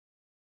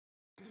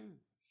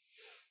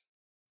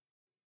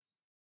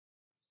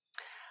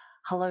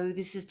Hello,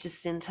 this is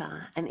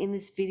Jacinta, and in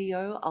this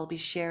video, I'll be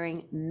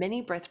sharing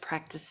many breath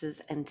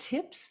practices and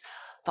tips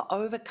for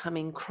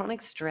overcoming chronic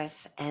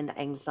stress and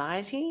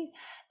anxiety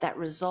that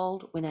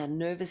result when our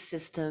nervous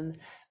system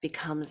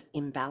becomes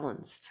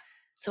imbalanced.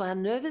 So our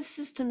nervous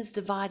system is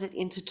divided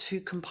into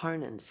two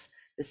components,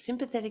 the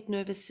sympathetic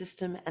nervous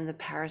system and the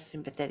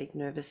parasympathetic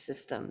nervous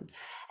system.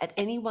 At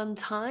any one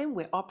time,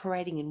 we're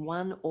operating in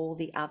one or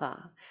the other.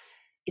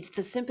 It's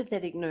the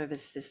sympathetic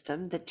nervous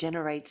system that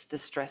generates the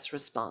stress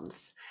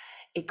response.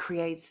 It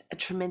creates a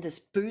tremendous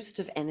boost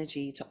of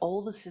energy to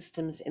all the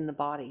systems in the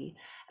body,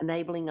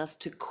 enabling us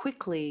to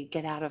quickly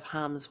get out of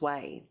harm's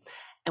way.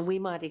 And we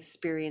might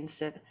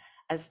experience it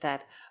as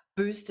that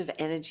boost of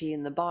energy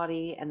in the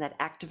body and that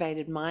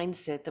activated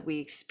mindset that we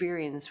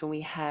experience when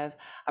we have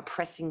a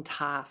pressing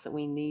task that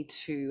we need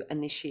to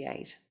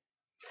initiate.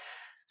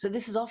 So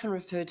this is often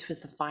referred to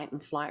as the fight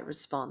and flight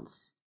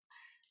response.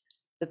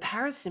 The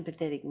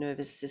parasympathetic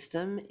nervous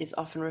system is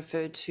often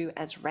referred to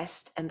as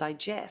rest and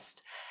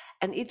digest,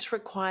 and it's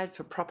required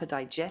for proper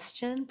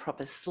digestion,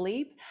 proper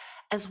sleep,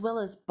 as well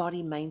as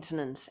body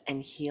maintenance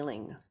and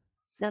healing.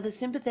 Now, the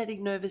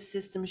sympathetic nervous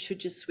system should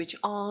just switch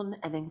on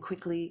and then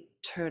quickly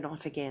turn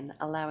off again,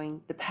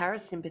 allowing the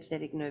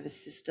parasympathetic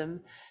nervous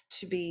system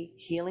to be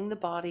healing the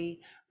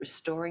body,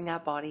 restoring our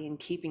body, and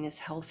keeping us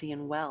healthy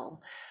and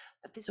well.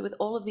 But with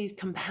all of these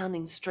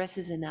compounding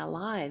stresses in our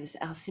lives,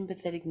 our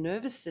sympathetic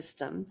nervous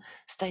system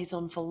stays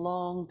on for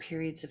long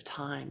periods of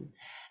time,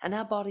 and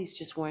our bodies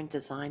just weren't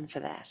designed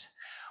for that.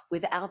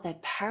 Without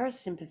that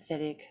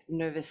parasympathetic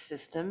nervous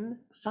system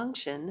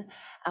function,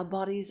 our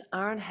bodies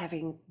aren't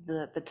having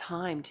the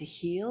time to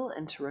heal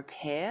and to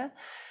repair.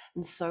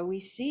 And so we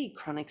see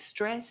chronic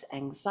stress,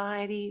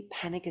 anxiety,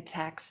 panic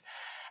attacks.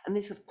 And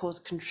this, of course,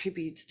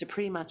 contributes to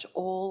pretty much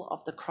all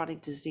of the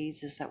chronic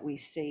diseases that we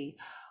see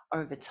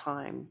over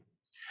time.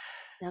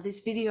 Now,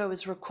 this video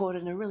was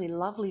recorded in a really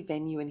lovely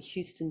venue in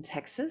Houston,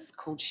 Texas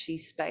called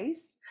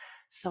SHESPACE.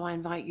 So I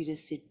invite you to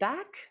sit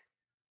back,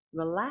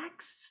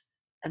 relax,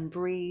 and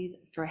breathe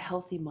for a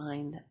healthy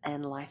mind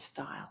and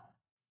lifestyle.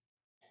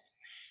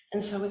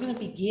 And so we're going to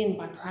begin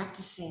by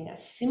practicing a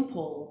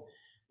simple,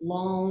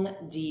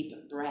 long,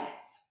 deep breath.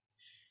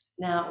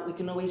 Now, we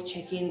can always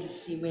check in to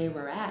see where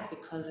we're at,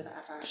 because if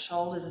our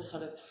shoulders are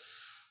sort of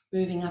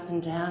moving up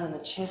and down and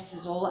the chest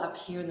is all up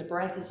here and the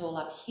breath is all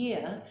up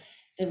here,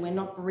 then we're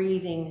not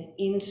breathing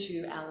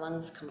into our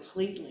lungs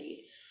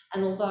completely.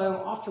 And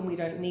although often we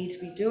don't need to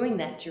be doing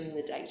that during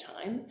the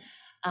daytime,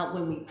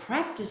 when we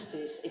practice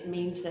this, it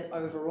means that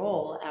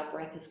overall our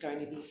breath is going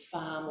to be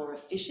far more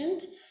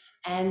efficient,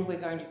 and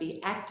we're going to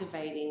be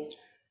activating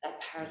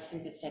that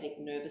parasympathetic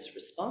nervous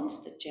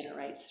response that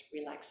generates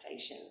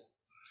relaxation.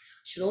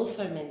 I should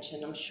also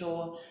mention, I'm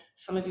sure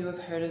some of you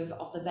have heard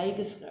of the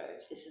vagus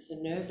nerve. This is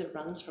a nerve that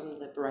runs from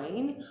the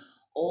brain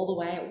all the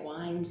way, it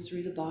winds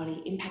through the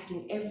body,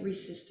 impacting every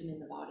system in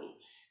the body,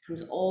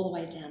 comes all the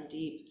way down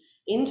deep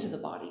into the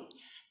body.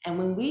 And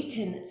when we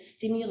can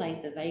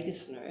stimulate the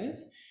vagus nerve,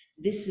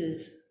 this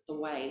is the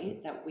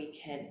way that we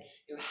can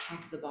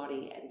hack the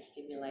body and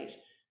stimulate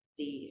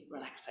the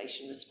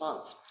relaxation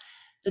response.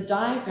 The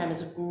diaphragm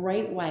is a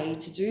great way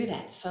to do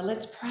that. So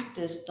let's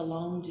practice the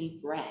long,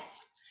 deep breath.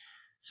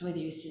 So whether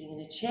you're sitting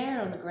in a chair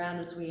or on the ground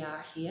as we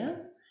are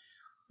here,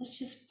 let's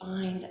just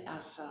find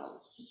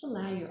ourselves. Just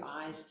allow your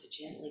eyes to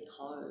gently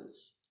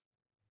close.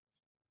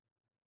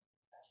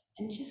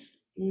 And just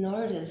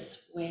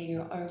notice where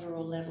your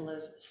overall level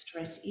of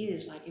stress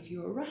is. Like if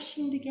you were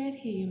rushing to get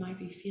here, you might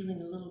be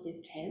feeling a little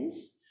bit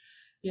tense,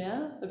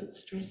 a bit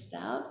stressed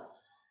out.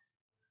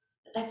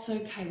 But that's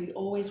okay. We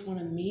always want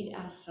to meet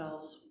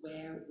ourselves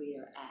where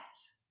we're at.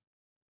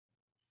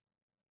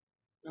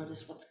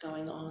 Notice what's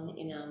going on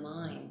in our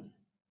mind.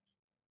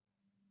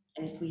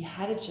 And if we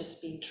had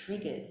just been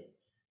triggered,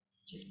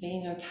 just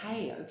being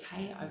okay,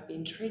 I've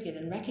been triggered,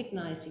 and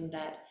recognizing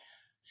that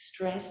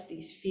stress,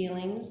 these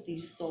feelings,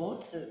 these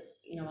thoughts that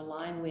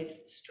align with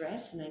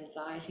stress and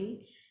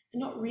anxiety, they're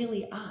not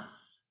really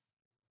us.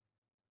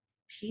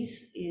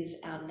 Peace is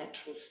our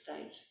natural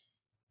state.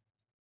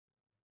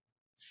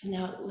 So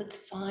now let's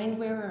find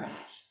where we're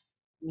at,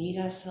 meet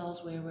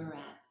ourselves where we're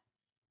at,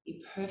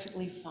 be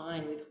perfectly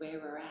fine with where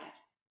we're at.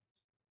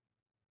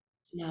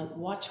 Now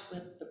watch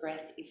what the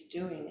breath is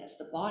doing as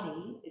the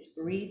body is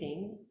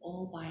breathing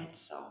all by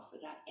itself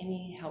without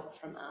any help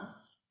from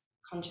us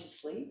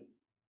consciously.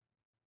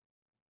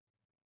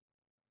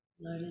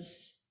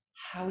 Notice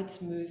how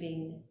it's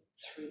moving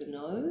through the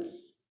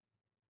nose.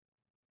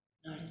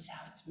 Notice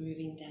how it's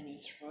moving down your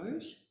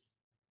throat.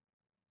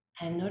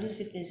 And notice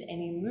if there's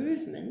any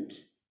movement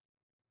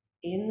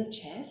in the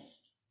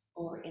chest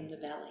or in the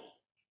belly.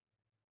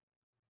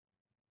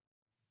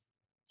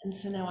 And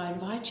so now I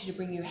invite you to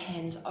bring your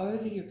hands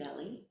over your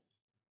belly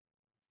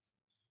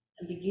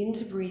and begin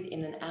to breathe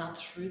in and out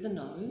through the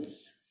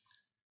nose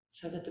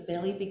so that the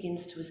belly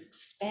begins to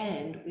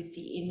expand with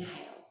the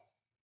inhale.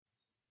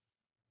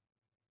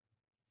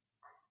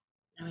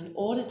 Now, in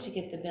order to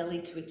get the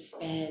belly to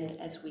expand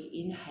as we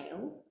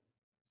inhale,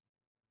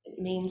 it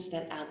means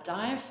that our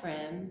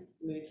diaphragm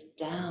moves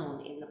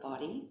down in the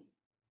body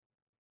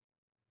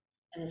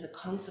And as a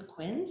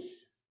consequence,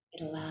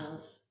 it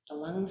allows the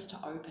lungs to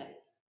open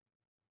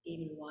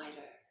even wider.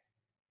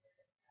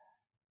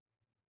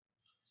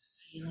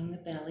 Feeling the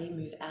belly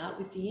move out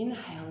with the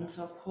inhale, and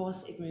so of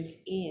course it moves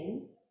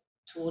in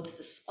towards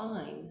the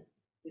spine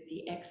with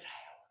the exhale.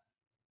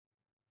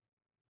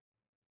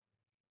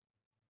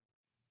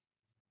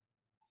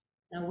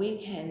 Now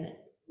we can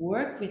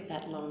work with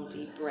that long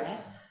deep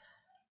breath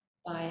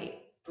by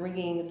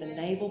bringing the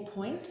navel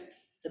point,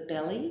 the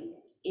belly,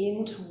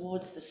 in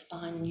towards the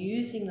spine,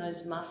 using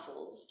those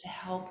muscles to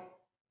help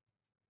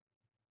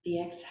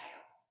the exhale.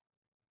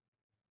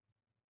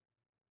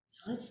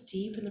 So let's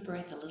deepen the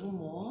breath a little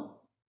more.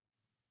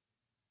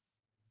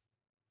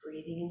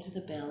 Breathing into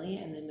the belly,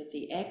 and then with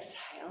the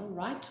exhale,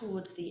 right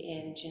towards the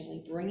end,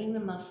 gently bringing the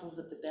muscles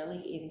of the belly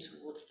in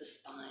towards the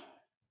spine.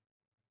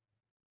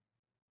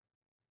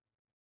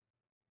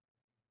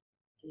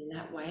 And in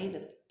that way,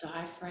 the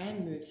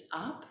diaphragm moves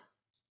up,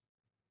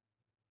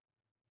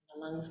 the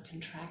lungs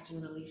contract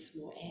and release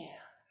more air.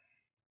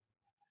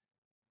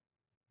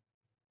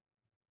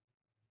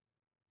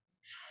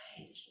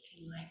 Okay, it's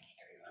looking like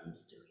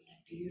everyone's doing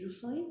that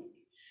beautifully.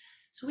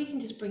 So we can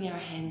just bring our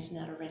hands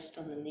now to rest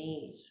on the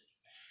knees.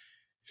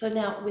 So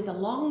now with a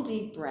long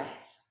deep breath,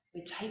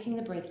 we're taking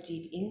the breath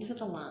deep into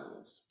the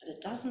lungs, but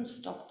it doesn't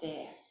stop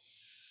there.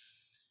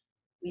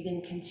 We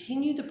then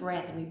continue the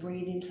breath and we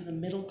breathe into the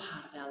middle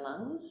part of our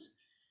lungs,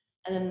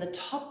 and then the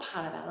top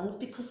part of our lungs,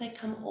 because they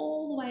come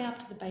all the way up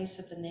to the base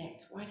of the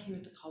neck, right here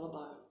at the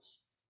collarbones.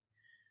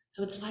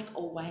 So it's like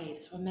a wave.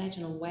 So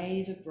imagine a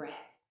wave of breath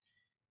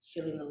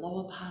filling the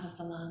lower part of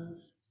the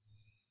lungs,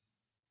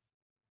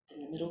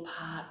 and the middle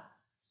part,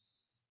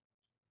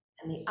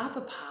 and the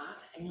upper part,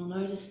 and you'll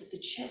notice that the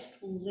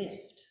chest will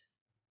lift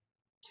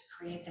to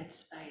create that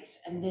space.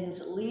 And then as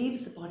it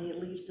leaves the body, it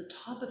leaves the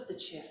top of the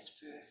chest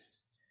first,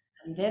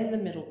 and then the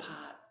middle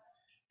part,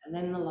 and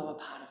then the lower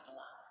part of the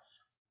lungs.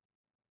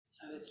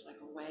 So it's like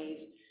a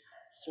wave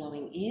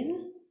flowing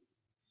in,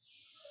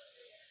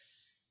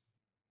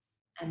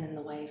 and then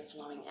the wave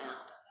flowing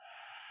out.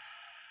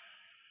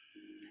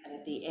 And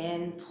at the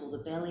end, pull the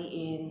belly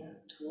in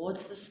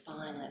towards the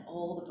spine, let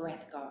all the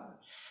breath go.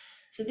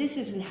 So this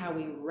isn't how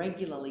we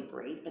regularly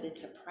breathe, but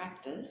it's a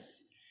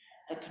practice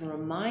that can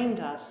remind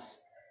us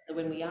that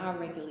when we are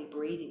regularly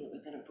breathing, that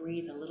we're going to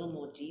breathe a little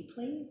more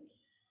deeply,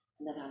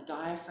 and that our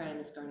diaphragm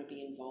is going to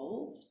be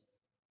involved.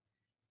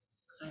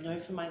 Because I know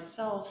for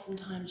myself,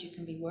 sometimes you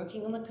can be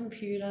working on the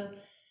computer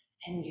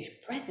and your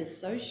breath is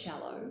so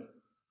shallow.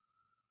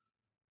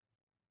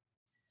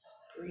 So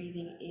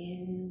breathing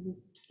in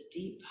to the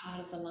deep part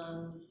of the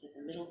lungs, then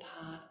the middle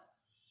part,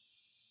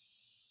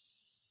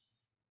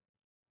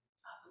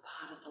 upper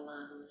part of the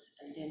lungs,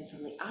 and then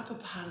from the upper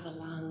part of the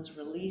lungs,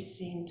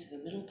 releasing to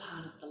the middle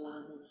part of the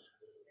lungs,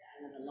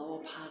 and then the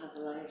lower part of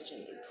the lungs,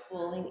 gently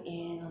pulling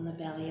in on the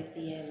belly at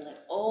the end.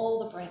 Let all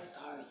the breath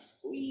go,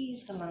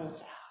 squeeze the lungs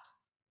out.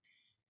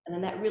 And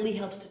then that really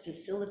helps to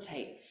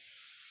facilitate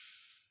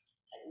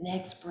that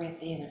next breath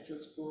in. It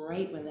feels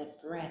great when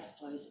that breath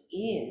flows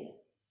in.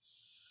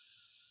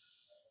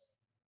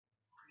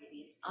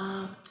 Breathing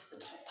up to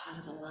the top part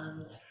of the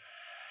lungs,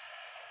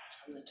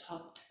 from the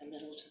top to the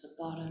middle to the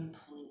bottom,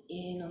 pulling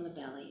in on the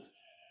belly.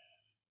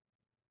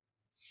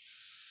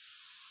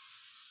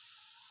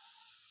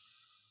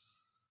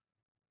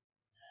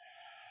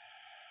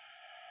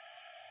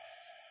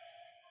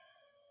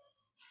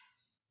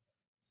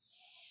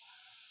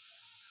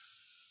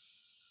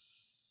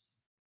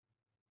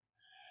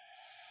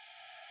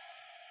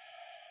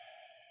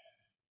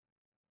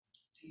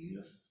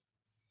 Beautiful.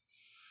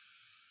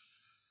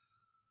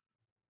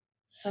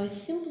 So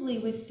simply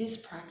with this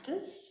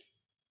practice,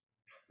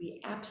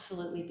 we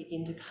absolutely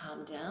begin to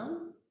calm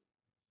down.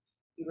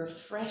 We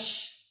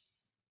refresh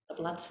the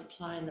blood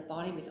supply in the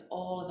body with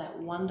all of that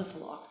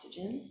wonderful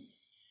oxygen.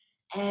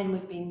 And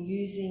we've been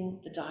using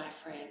the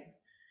diaphragm.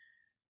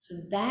 So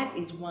that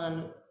is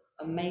one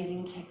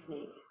amazing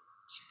technique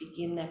to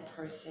begin that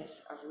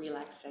process of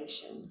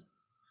relaxation.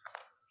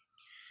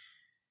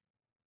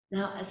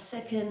 Now, a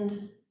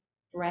second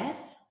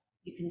breath,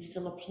 you can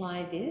still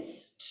apply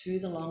this to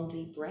the long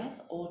deep breath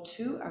or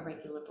to a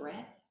regular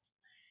breath,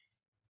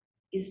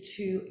 is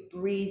to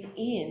breathe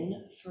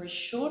in for a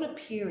shorter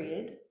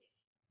period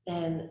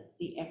than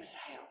the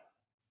exhale.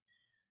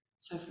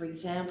 So for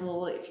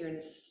example, if you're in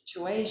a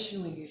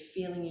situation where you're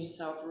feeling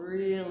yourself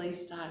really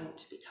starting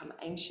to become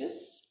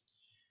anxious,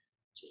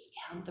 just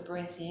count the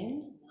breath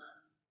in. 1,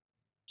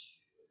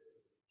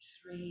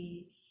 2,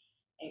 3.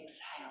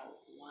 Exhale.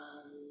 1,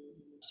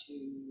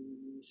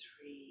 2,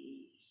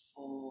 3,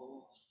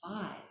 4,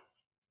 5.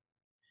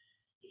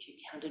 If you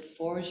counted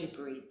 4 as you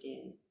breathed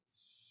in.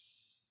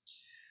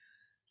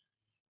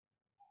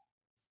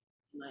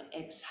 You might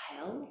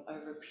exhale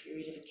over a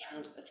period of a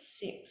count of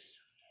 6.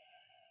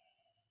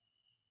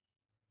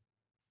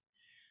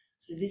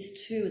 So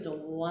this too is a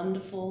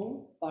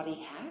wonderful body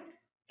hack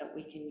that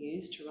we can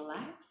use to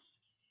relax.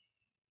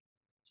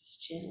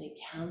 Just gently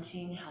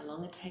counting how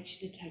long it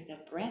takes you to take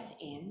that breath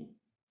in,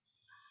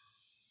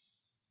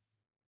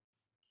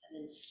 and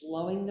then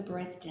slowing the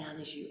breath down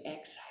as you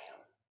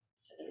exhale.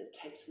 So that it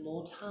takes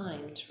more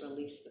time to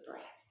release the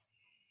breath.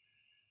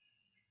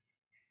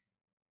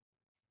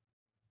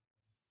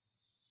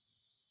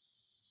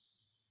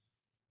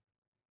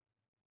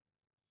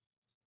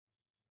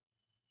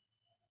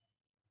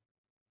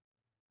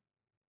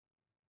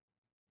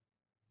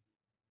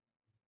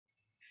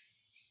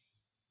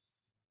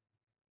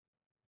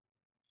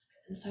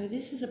 And so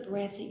this is a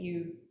breath that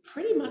you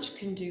pretty much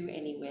can do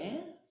anywhere,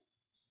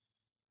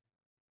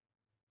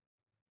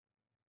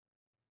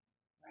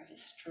 wherever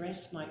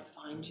stress might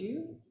find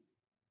you.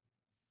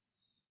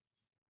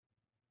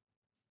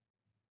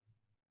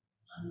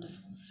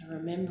 Wonderful. So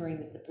remembering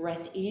that the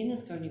breath in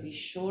is going to be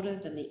shorter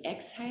than the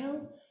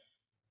exhale.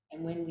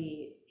 And when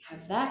we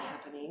have that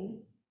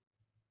happening,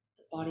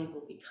 the body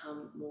will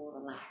become more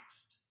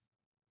relaxed.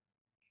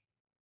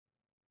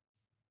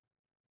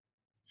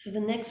 So the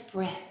next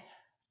breath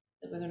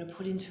that we're going to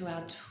put into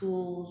our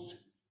tools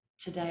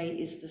today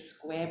is the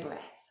square breath.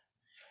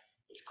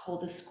 It's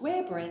called the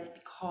square breath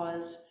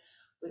because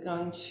we're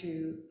going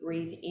to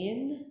breathe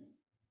in,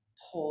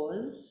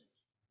 pause,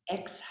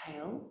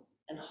 exhale,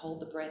 and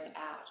hold the breath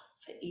out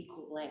for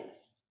equal length.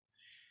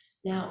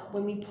 Now,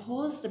 when we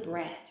pause the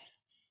breath,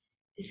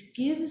 this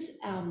gives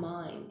our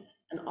mind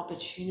an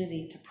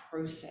opportunity to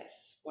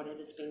process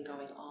whatever's been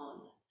going on.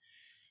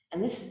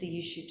 And this is the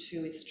issue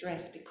too with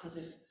stress, because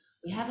if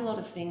we have a lot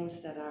of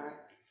things that are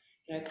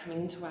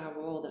coming into our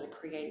world that are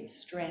creating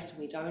stress and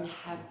we don't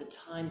have the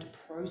time to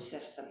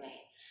process them, they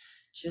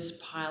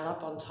just pile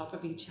up on top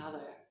of each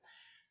other.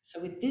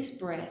 So with this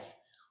breath,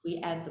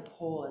 we add the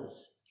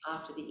pause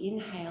after the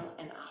inhale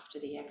and after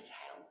the exhale.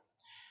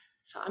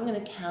 So I'm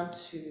going to count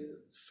to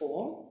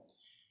 4.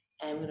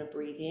 And we're going to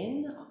breathe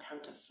in. I'll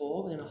count to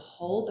 4. We're going to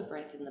hold the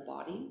breath in the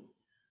body.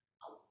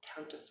 I'll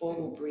count to 4.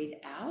 We'll breathe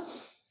out.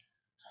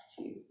 Bless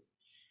you.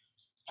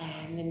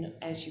 And then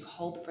as you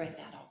hold the breath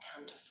out, I'll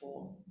count to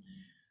 4.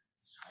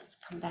 So let's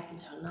come back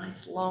into a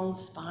nice long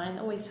spine.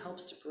 It always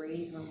helps to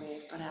breathe when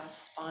we've got our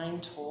spine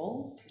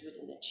tall. You can do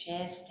it in a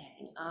chair,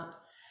 standing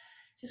up.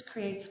 Just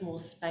creates more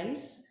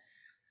space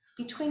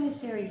between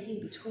this area here,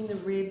 between the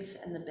ribs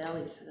and the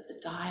belly, so that the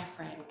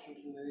diaphragm can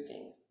be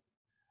moving.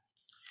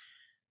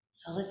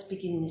 So let's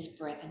begin this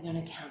breath. I'm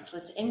going to count. So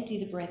let's empty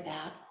the breath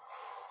out.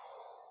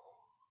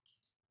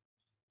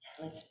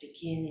 And let's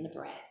begin the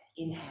breath.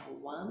 Inhale,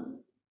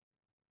 1,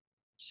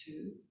 2,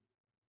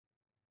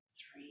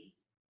 3,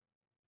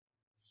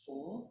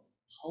 4.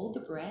 Hold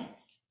the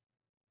breath.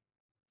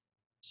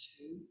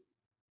 2,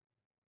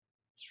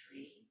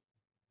 3,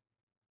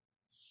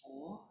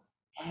 4.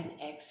 And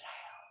exhale.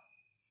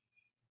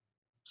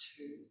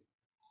 2,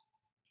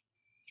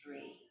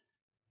 3,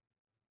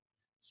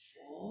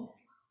 4.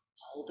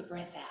 Hold the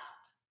breath out.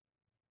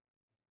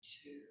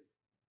 2,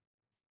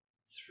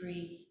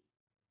 3,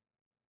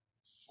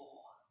 4.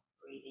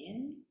 Breathe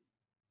in.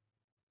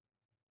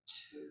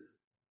 2,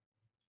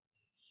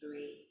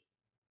 3,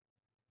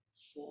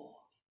 4.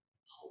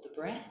 Hold the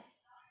breath.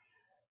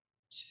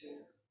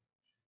 2,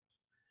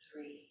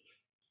 3,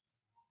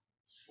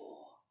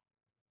 4.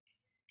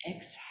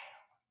 Exhale.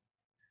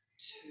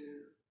 2,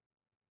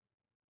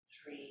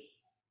 3,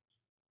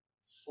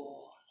 4.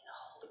 And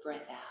hold the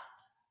breath out.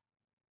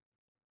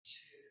 2,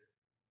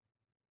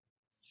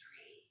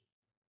 3,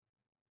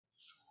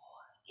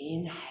 4.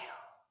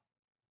 Inhale.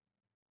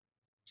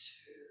 2,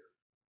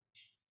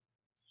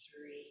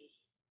 3,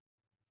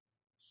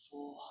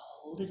 4.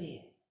 Hold it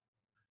in.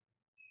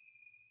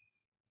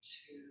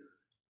 2,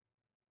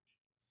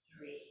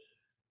 3,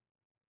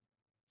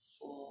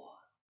 4.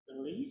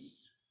 Release.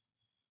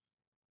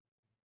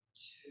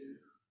 2,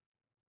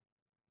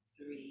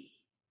 3,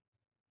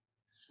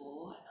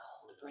 4. And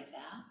hold the breath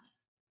out.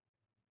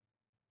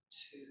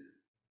 2,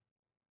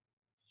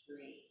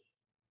 3,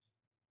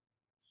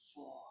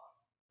 4.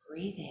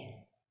 Breathe in.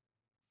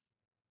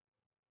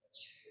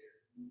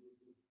 2,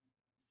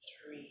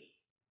 3,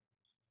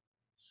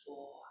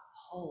 4.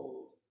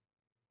 Hold.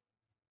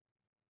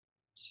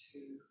 2,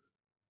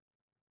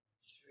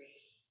 3,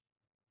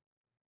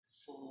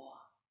 4.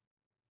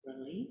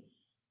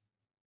 Release.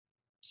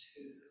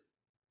 2,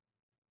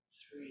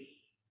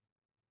 3,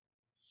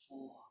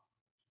 4.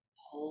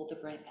 Hold the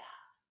breath out.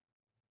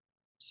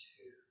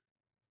 2,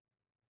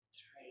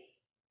 3,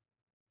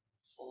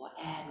 4.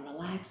 And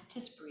relax.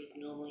 Just breathe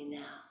normally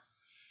now.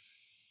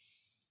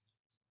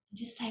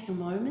 Just take a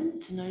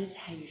moment to notice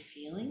how you're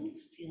feeling.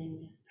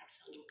 Feeling perhaps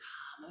a little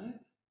calmer,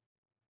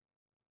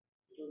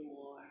 a little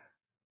more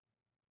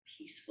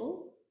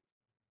peaceful.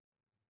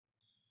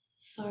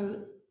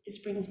 So this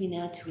brings me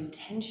now to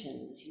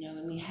intentions.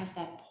 When we have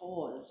that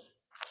pause,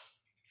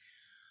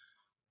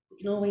 we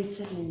can always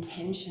set an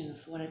intention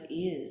for what it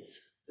is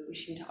we're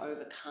wishing to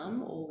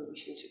overcome or we're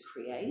wishing to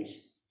create.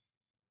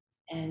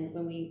 And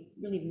when we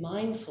really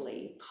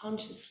mindfully,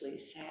 consciously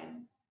say,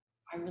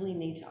 I really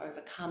need to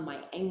overcome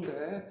my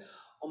anger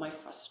or my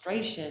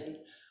frustration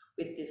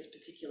with this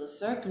particular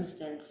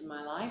circumstance in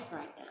my life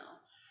right now,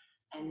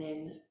 and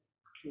then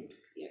can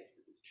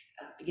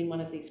begin one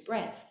of these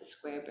breaths, the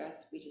square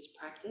breath we just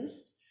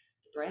practiced,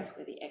 the breath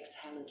where the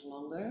exhale is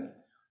longer,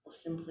 or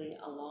simply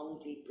a long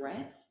deep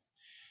breath.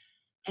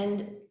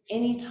 And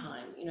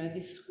anytime,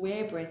 this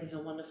square breath is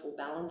a wonderful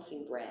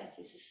balancing breath.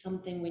 This is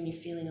something when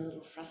you're feeling a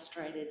little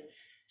frustrated,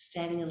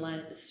 standing in line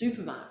at the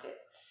supermarket,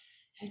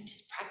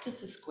 just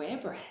practice the square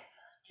breath.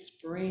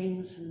 Just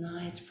breathing some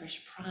nice fresh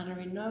prana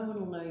in. No one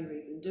will know you're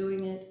even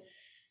doing it.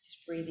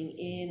 Just breathing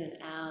in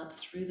and out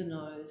through the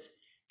nose,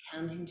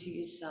 counting to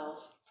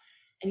yourself.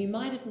 And you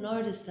might have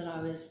noticed that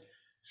I was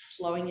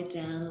slowing it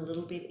down a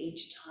little bit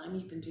each time.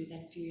 You can do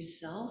that for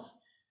yourself.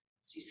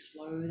 So you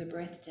slow the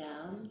breath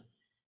down,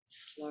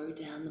 slow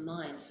down the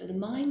mind. So the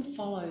mind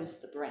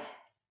follows the breath.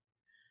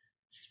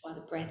 This is why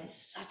the breath is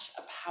such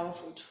a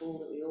powerful tool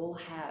that we all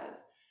have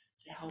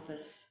to help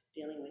us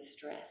dealing with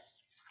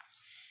stress.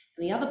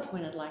 And the other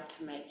point I'd like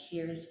to make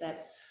here is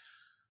that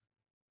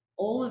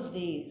all of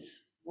these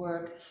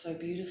work so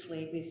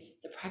beautifully with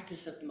the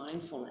practice of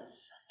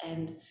mindfulness.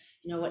 And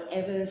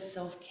whatever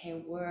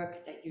self-care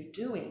work that you're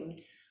doing,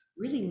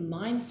 really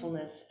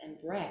mindfulness and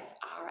breath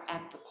are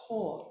at the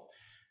core.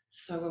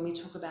 So when we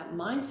talk about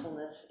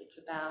mindfulness, it's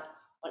about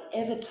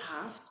whatever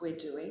task we're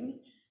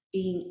doing,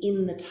 being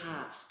in the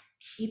task,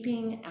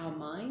 keeping our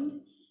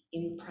mind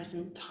in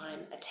present time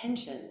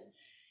attention,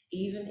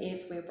 even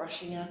if we're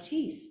brushing our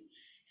teeth.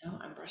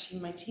 I'm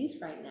brushing my teeth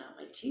right now.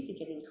 My teeth are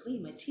getting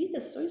clean. My teeth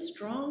are so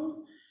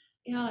strong.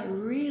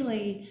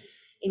 Really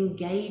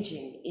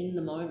engaging in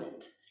the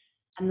moment.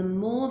 And the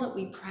more that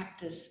we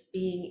practice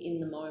being in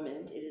the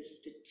moment, it is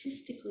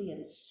statistically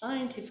and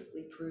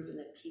scientifically proven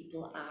that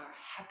people are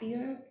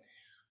happier,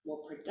 more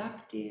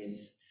productive,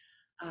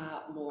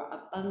 more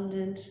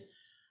abundant,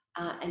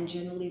 and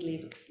generally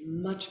live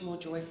much more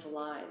joyful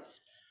lives.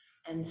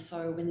 And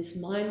so when this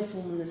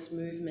mindfulness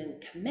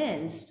movement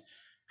commenced,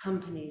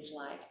 companies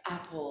like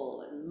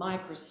Apple and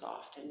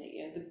Microsoft and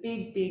the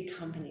big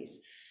companies,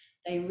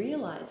 they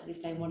realized that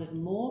if they wanted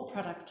more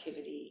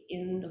productivity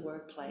in the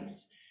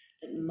workplace,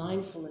 that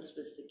mindfulness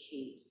was the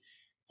key.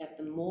 That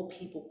the more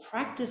people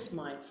practice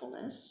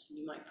mindfulness,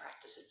 you might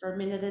practice it for a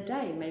minute a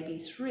day, maybe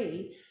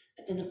 3,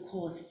 but then of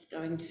course it's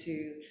going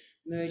to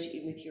merge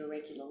in with your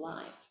regular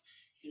life.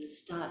 You're going to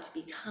start to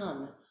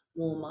become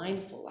more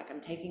mindful. Like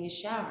I'm taking a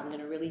shower, I'm going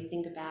to really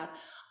think about,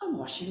 I'm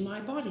washing my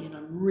body and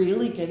I'm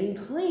really getting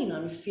clean.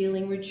 I'm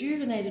feeling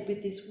rejuvenated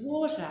with this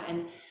water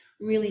and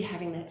really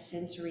having that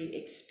sensory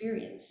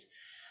experience.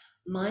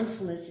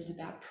 Mindfulness is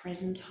about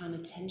present time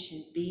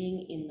attention,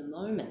 being in the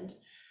moment.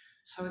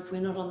 So if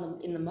we're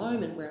not in the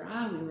moment, where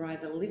are we? We're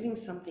either living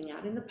something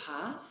out in the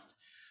past,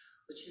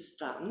 which is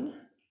done,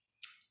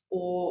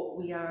 or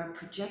we are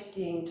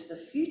projecting to the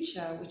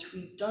future, which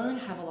we don't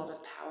have a lot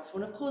of power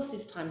for. And of course,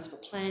 there's times for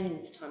planning,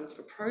 there's times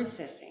for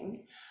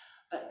processing,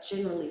 but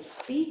generally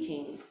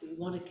speaking, we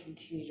want to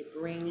continue to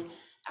bring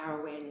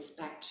our awareness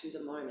back to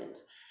the moment.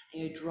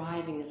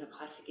 Driving is a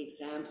classic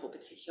example,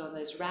 particularly on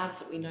those routes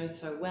that we know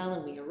so well,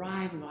 and we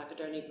arrive and we're like, I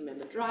don't even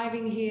remember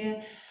driving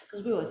here,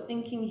 because we were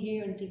thinking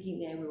here and thinking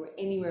there, we were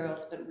anywhere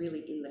else but really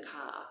in the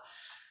car.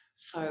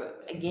 So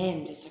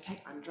again, just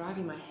okay, I'm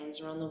driving, my hands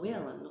are on the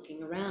wheel, I'm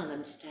looking around,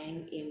 I'm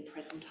staying in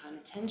present time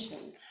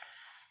attention.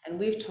 And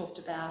we've talked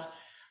about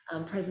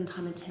present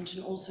time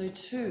attention also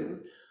too,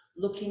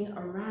 looking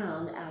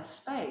around our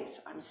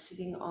space. I'm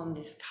sitting on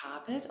this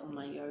carpet on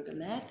my yoga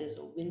mat. There's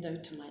a window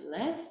to my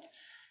left.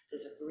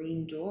 There's a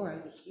green door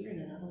over here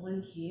and another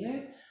one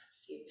here. I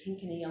see a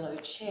pink and a yellow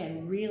chair,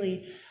 and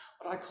really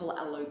what I call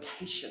a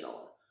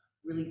locational,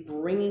 really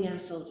bringing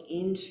ourselves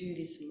into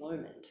this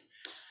moment.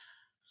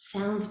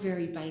 Sounds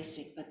very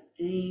basic, but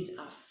these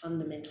are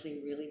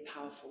fundamentally really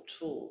powerful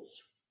tools.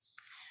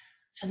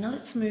 So now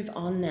let's move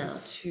on now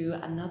to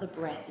another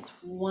breath. It's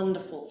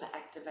wonderful for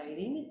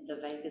activating the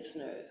vagus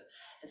nerve.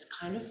 It's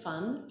kind of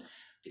fun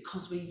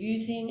because we're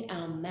using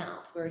our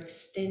mouth. We're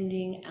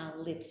extending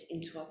our lips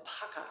into a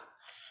pucker.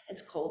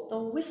 It's called the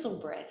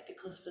whistle breath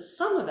because for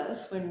some of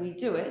us, when we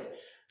do it,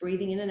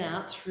 breathing in and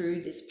out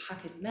through this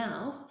puckered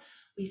mouth,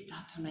 we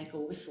start to make a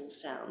whistle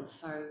sound.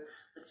 So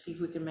let's see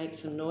if we can make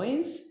some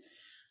noise.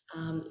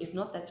 If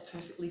not, that's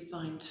perfectly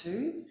fine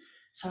too.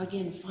 So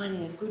again,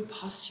 finding a good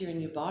posture in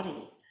your body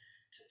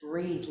to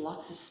breathe,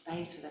 lots of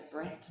space for that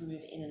breath to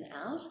move in and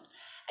out.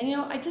 And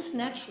I just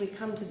naturally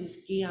come to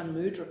this Gyan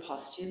Mudra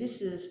posture.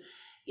 This is,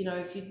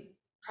 if you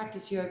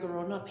practice yoga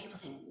or not, people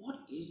think, what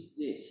is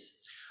this?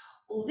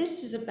 Well,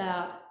 this is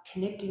about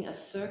connecting a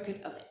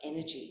circuit of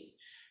energy.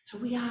 So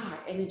we are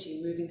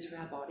energy moving through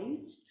our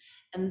bodies.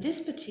 And this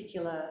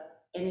particular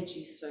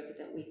energy circuit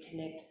that we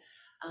connect,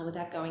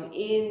 without going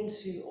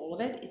into all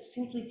of it, it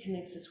simply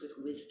connects us with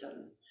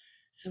wisdom.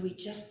 So we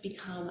just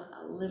become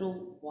a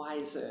little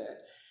wiser.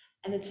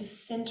 And it's a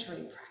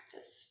centering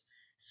practice.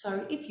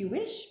 So if you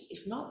wish,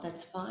 if not,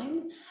 that's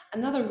fine.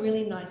 Another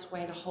really nice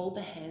way to hold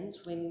the hands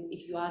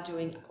if you are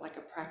doing like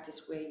a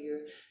practice where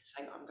you're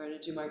saying, I'm going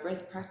to do my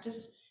breath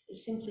practice,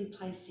 is simply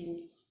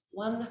placing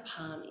one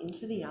palm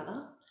into the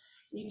other.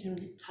 And you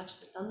can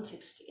touch the thumb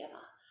tips together.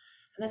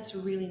 And that's a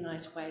really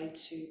nice way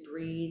to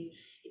breathe.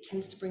 It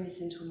tends to bring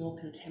us into a more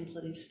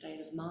contemplative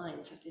state of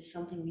mind. So if there's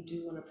something we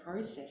do want to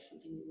process,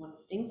 something we want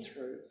to think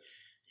through,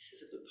 this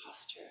is a good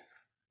posture.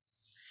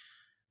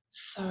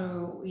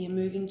 So we are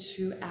moving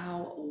to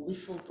our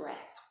whistle breath.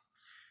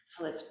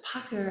 So let's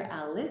pucker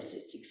our lips,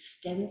 let's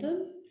extend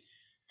them,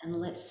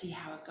 and let's see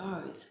how it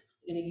goes.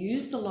 We're going to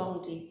use the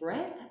long deep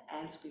breath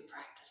as we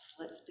practice.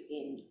 Let's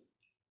begin.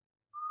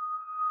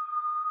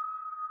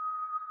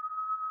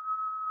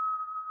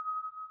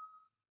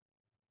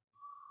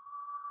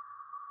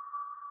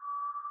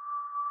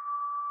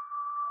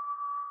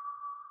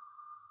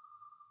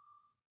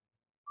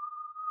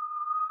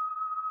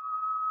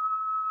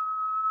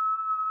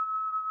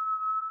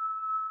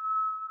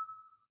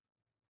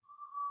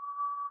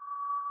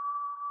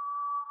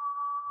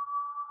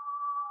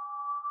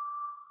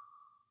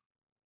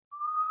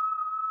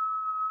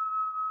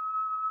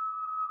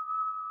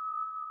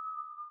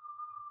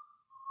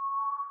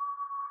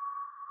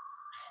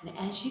 And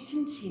as you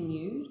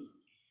continue,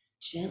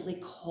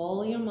 gently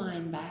call your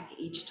mind back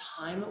each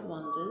time it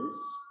wanders.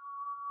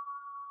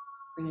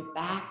 Bring it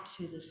back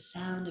to the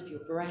sound of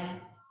your breath.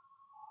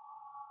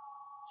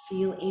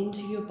 Feel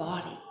into your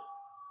body.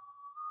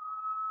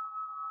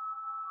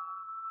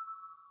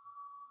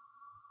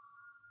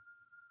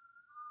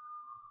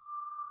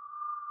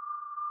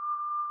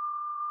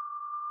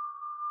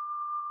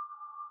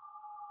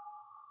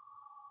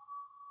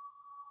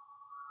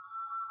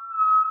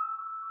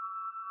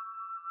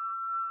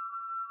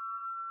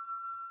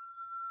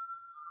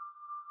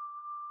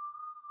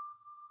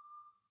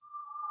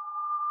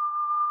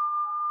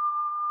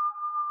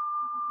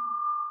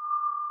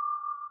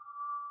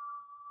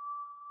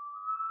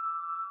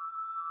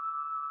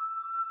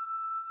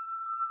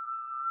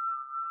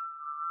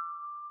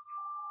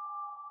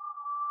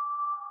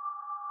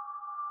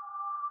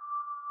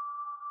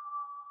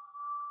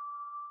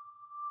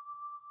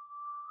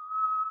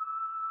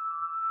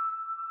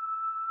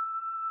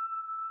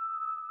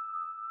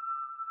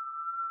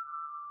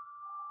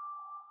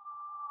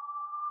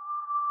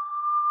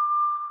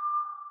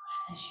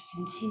 As you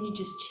continue,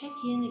 just check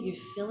in that you're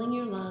filling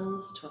your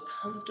lungs to a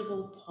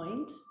comfortable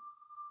point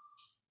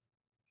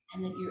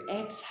and that you're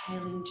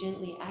exhaling,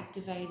 gently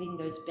activating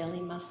those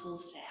belly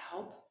muscles to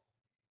help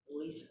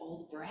release all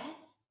the breath.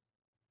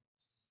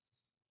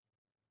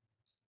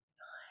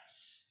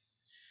 Nice.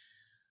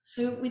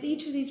 So with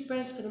each of these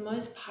breaths, for the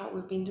most part,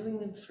 we've been doing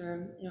them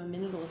for a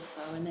minute or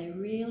so, and they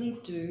really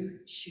do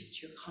shift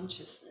your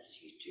consciousness.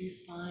 You do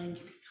find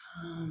you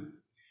become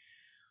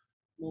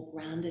more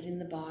grounded in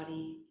the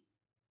body,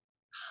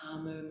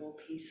 calmer, more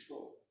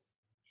peaceful.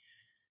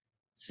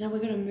 So now we're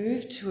going to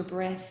move to a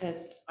breath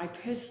that I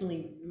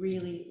personally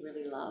really,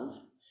 really love.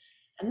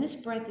 And this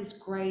breath is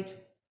great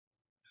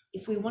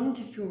if we're wanting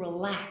to feel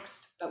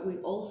relaxed, but we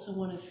also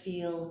want to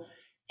feel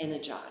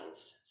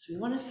energized. So we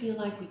want to feel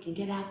like we can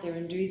get out there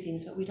and do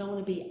things, but we don't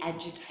want to be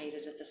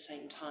agitated at the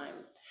same time.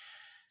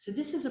 So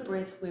this is a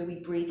breath where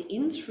we breathe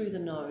in through the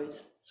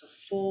nose for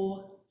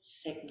 4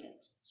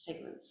 segments.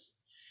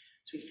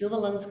 So we fill the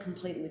lungs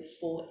complete with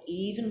 4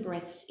 even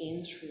breaths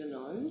in through the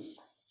nose.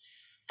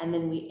 And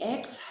then we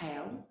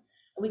exhale,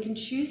 and we can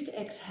choose to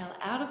exhale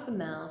out of the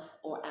mouth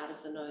or out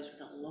of the nose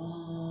with a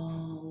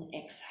long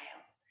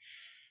exhale.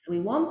 And we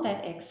want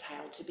that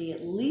exhale to be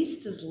at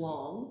least as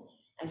long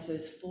as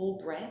those 4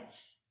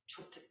 breaths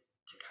took to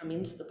come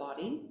into the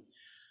body,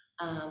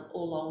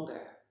 or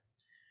longer.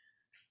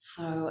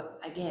 So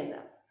again,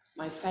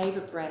 my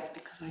favorite breath,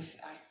 because I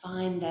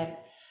find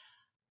that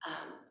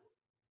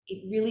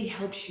it really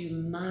helps you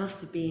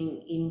master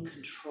being in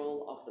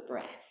control of the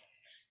breath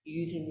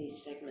using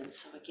these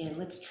segments. So again,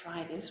 let's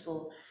try this.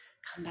 We'll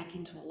come back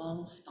into a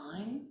long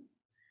spine,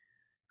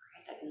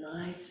 create that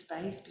nice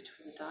space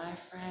between the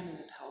diaphragm and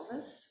the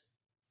pelvis.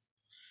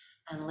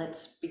 And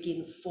let's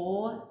begin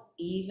 4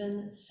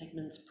 even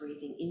segments,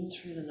 breathing in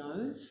through the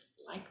nose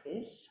like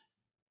this.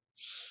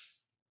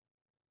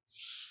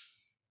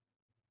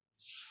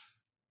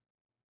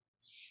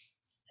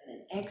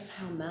 And then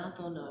exhale, mouth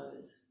or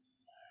nose,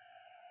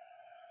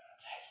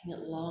 taking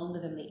it longer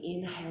than the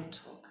inhale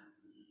took.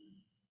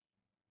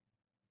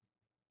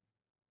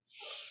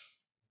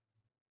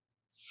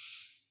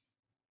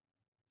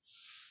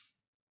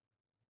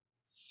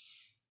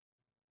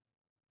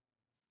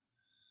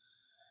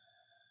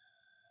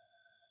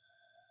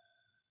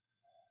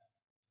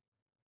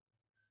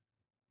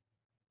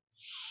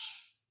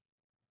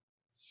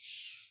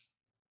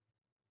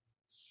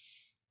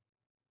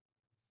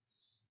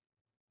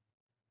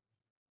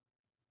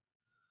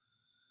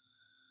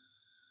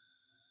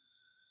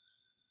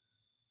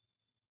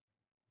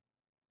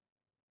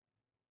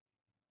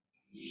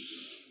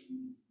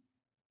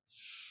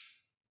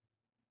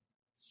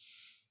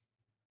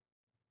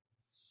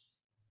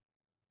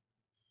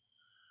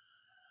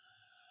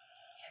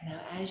 And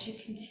now as you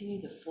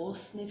continue the 4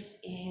 sniffs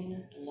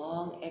in, the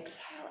long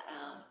exhale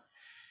out,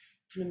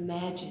 you can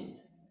imagine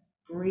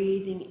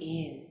breathing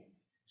in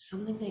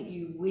something that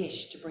you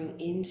wish to bring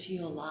into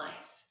your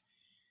life,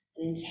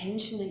 an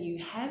intention that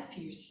you have for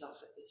yourself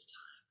at this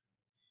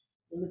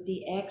time. And with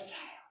the exhale,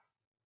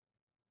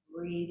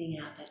 breathing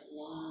out that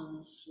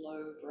long,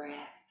 slow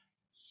breath,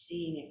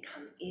 seeing it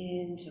come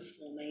into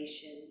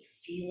formation. You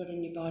feel it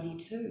in your body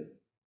too.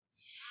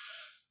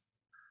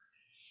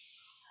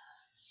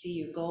 See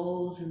your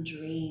goals and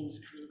dreams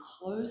coming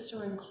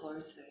closer and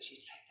closer as you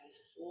take those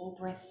 4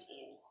 breaths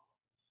in,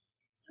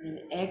 and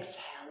then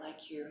exhale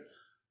like you're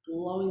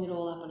blowing it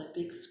all up on a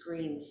big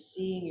screen,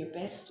 seeing your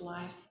best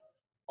life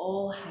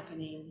all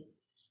happening,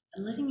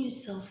 and letting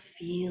yourself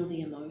feel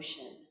the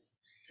emotion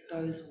that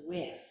goes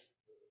with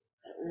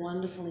that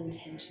wonderful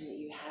intention that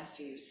you have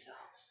for yourself.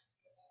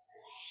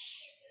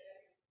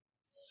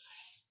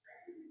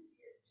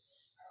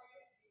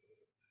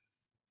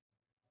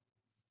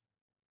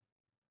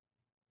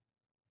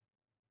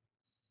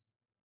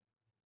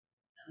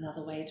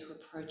 Another way to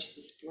approach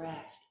this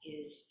breath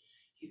is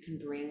you can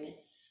bring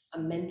a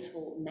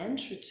mental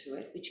mantra to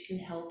it, which can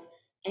help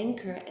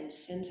anchor and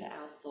center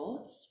our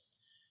thoughts.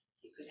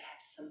 You could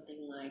have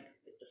something like,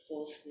 with the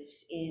 4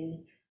 sniffs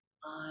in,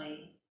 I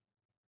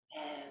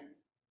am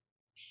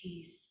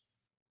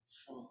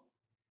peaceful.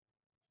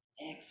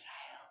 Exhale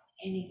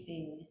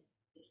anything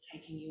that's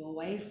taking you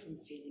away from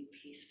feeling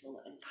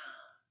peaceful and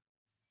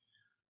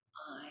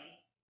calm. I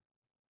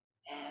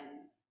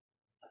am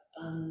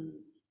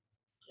abundant.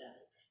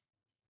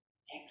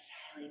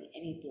 Exhaling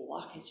any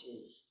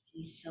blockages,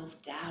 any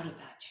self-doubt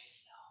about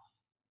yourself.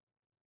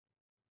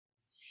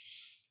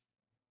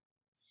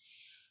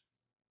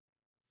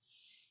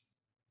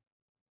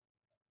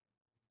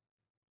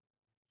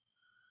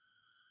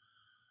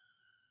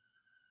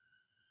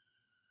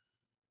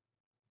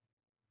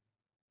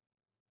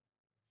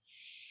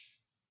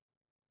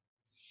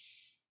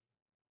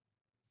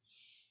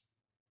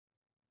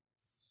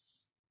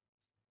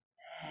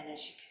 And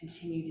as you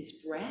continue this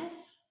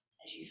breath,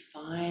 as you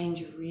find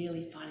you're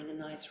really finding a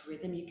nice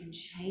rhythm, you can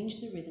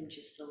change the rhythm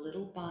just a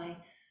little by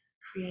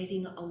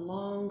creating a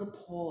long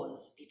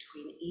pause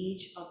between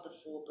each of the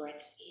 4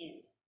 breaths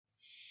in.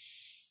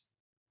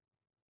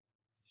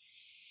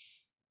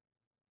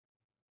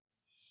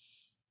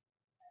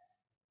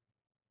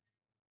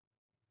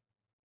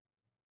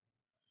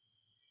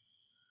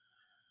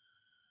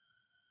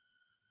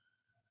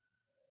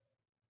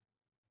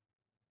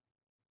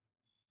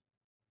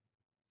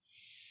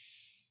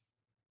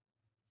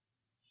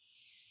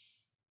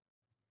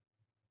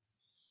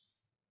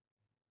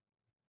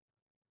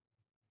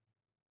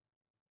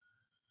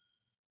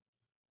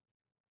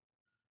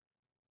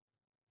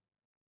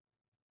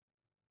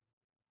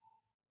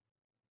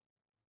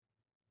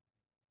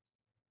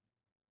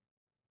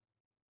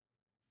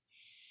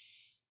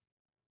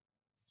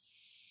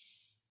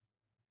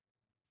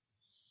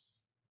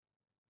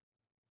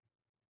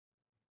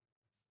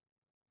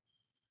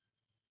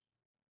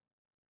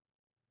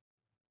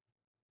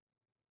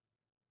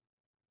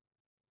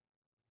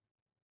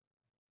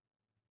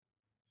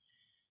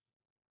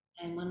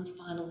 And one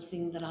final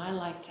thing that I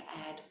like to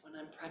add when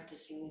I'm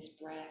practicing this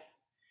breath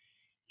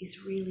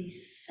is really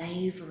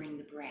savoring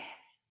the breath.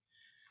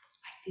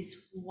 Like this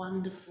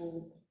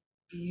wonderful,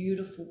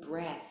 beautiful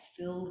breath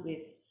filled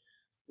with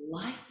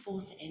life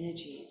force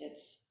energy.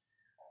 That's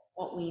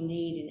what we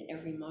need in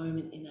every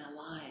moment in our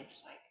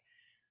lives, like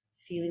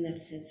feeling that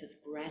sense of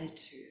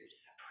gratitude,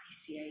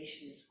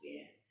 appreciation as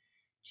we're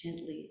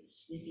gently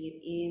sniffing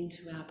it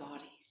into our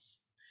bodies,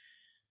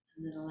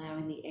 and then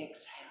allowing the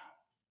exhale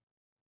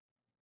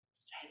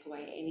to take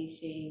away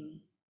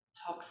anything,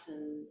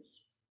 toxins,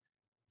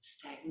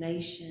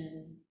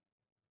 stagnation,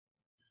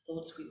 the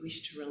thoughts we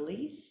wish to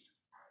release,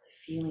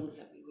 the feelings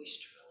that we wish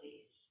to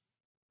release.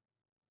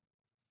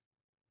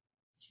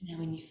 So now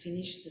when you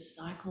finish the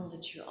cycle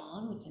that you're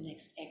on with the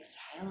next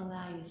exhale,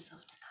 allow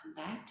yourself to come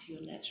back to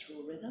your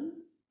natural rhythm.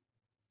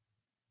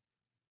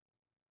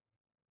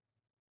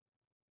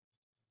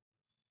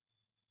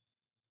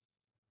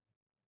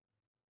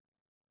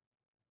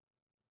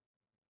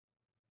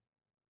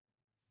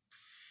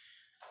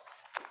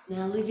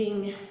 Now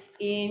living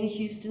in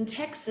Houston,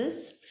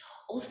 Texas,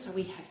 also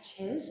we have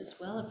chairs as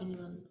well, if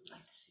anyone would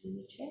like to sit in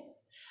the chair.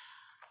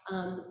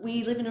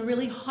 We live in a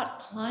really hot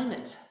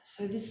climate,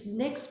 so this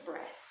next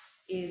breath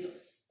is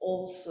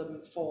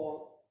awesome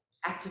for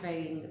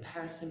activating the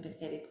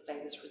parasympathetic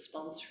vagus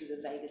response through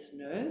the vagus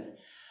nerve,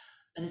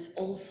 but it's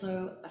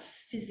also a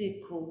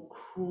physical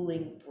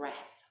cooling breath,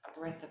 a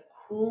breath that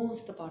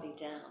cools the body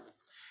down.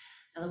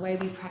 Now the way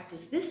we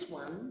practice this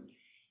one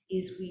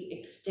is we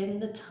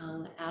extend the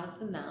tongue out of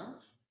the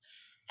mouth,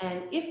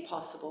 and if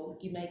possible,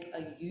 you make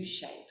a U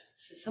shape.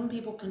 So some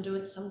people can do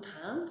it, some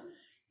can't.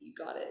 You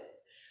got it.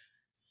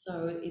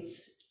 So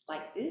it's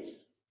like this.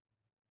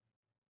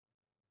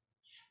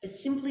 But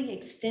simply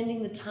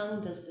extending the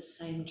tongue does the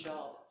same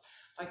job.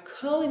 By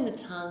curling the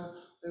tongue,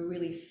 we're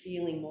really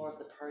feeling more of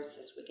the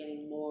process. We're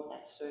getting more of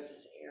that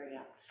surface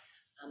area,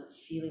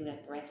 feeling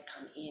that breath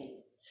come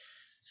in.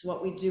 So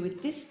what we do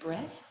with this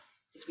breath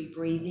is we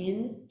breathe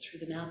in through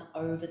the mouth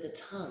over the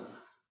tongue.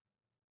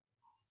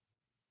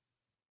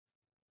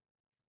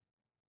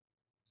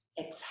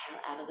 Exhale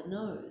out of the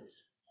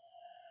nose.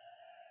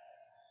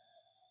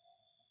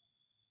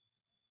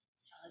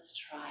 So let's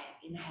try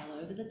it. Inhale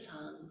over the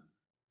tongue.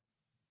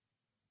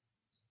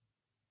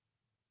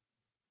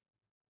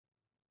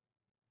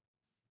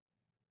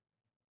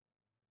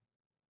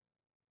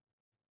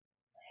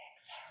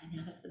 Exhaling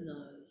out of the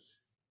nose.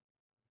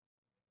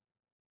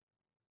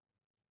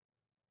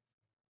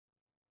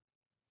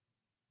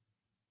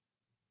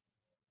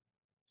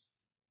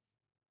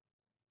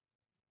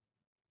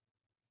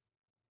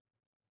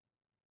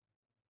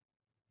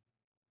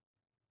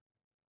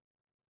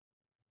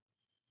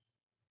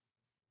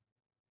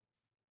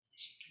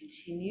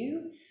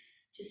 continue,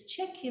 just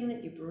check in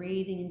that you're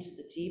breathing into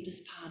the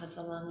deepest part of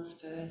the lungs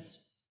first,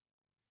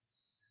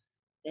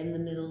 then the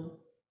middle,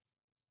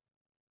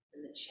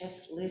 and the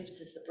chest lifts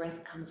as the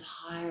breath comes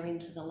higher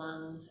into the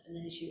lungs, and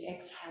then as you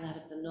exhale out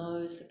of the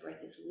nose, the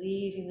breath is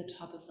leaving the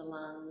top of the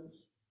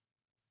lungs,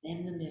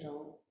 then the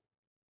middle,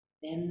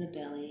 then the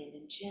belly, and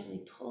then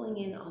gently pulling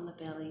in on the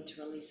belly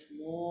to release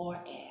more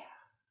air.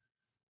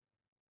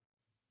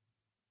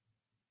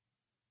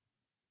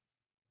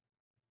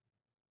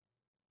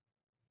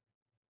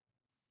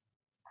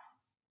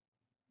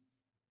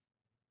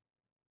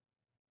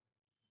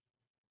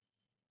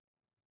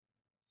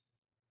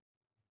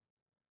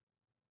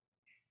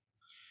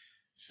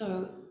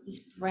 So this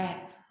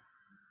breath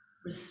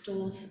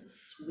restores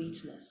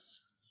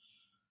sweetness.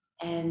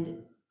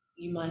 And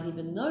you might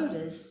even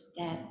notice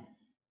that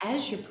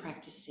as you're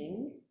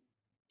practicing,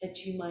 that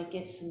you might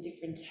get some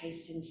different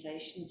taste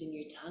sensations in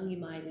your tongue. You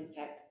might, in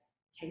fact,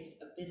 taste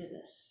a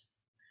bitterness.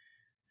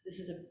 So this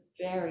is a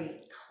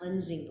very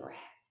cleansing breath.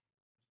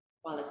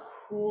 While it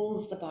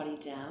cools the body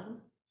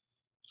down,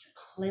 it's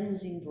a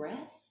cleansing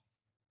breath,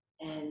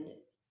 and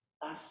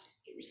thus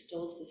it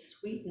restores the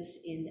sweetness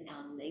in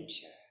our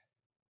nature,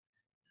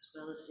 as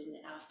well as in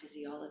our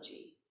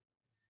physiology.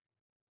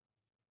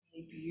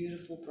 A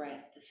beautiful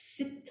breath, the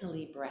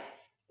Siptali breath,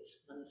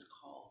 this one is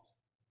called.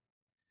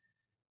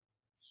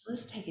 So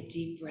let's take a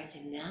deep breath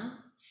in now.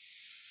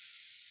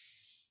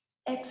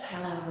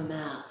 Exhale out of the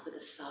mouth with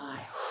a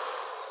sigh.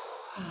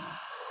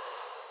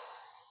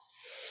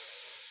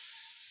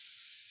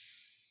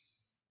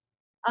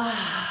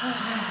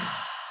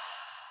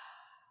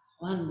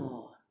 One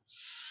more.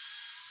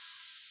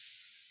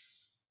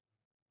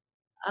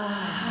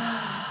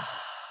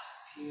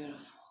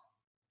 Beautiful.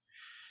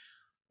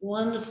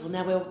 Wonderful.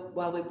 Now,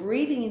 while we're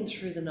breathing in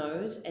through the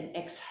nose and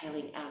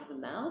exhaling out of the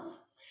mouth,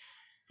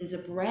 there's a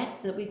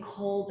breath that we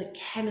call the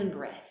cannon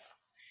breath.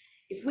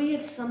 If we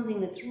have something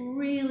that's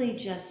really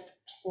just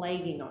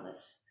plaguing on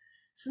us,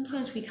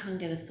 sometimes we can't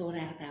get a thought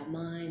out of our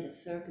mind, a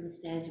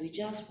circumstance, we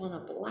just want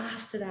to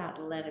blast it out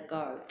and let it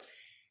go.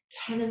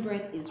 Cannon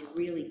breath is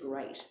really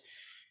great.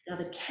 Now,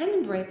 the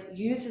cannon breath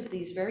uses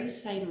these very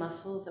same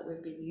muscles that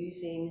we've been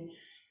using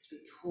as we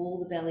pull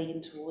the belly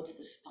in towards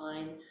the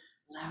spine,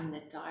 allowing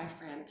that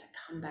diaphragm to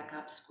come back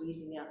up,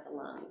 squeezing out the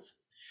lungs.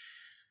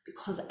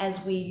 Because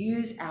as we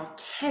use our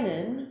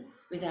cannon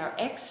with our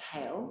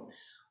exhale,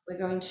 we're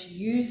going to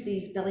use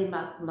these belly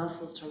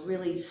muscles to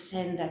really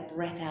send that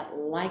breath out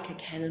like a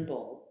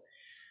cannonball.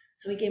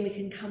 So again, we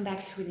can come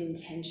back to an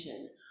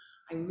intention.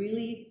 I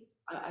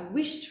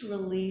wish to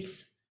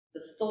release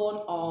the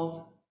thought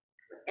of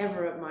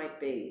whatever it might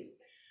be.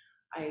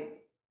 I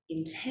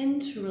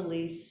intend to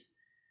release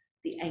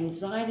the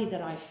anxiety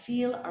that I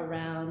feel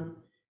around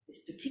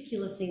this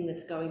particular thing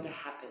that's going to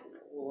happen,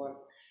 or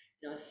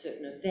a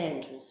certain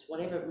event, or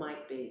whatever it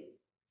might be.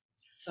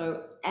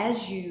 So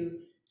as you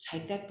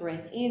take that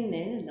breath in,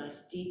 then a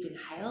nice deep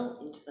inhale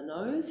into the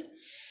nose,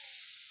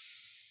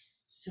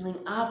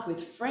 filling up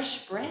with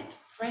fresh breath,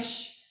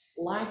 fresh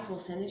life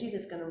force energy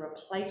that's going to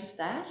replace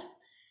that,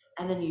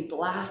 and then you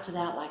blast it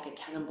out like a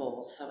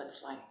cannonball. So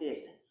it's like this.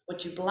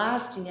 What you're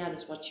blasting out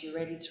is what you're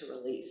ready to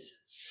release.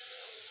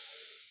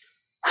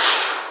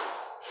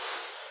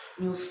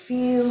 You'll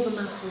feel the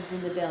muscles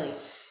in the belly.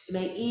 You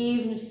may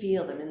even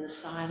feel them in the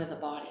side of the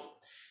body.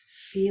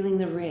 Feeling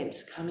the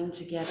ribs coming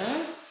together.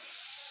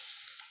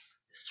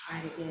 Let's try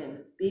it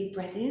again. Big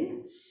breath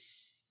in.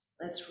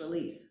 Let's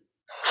release.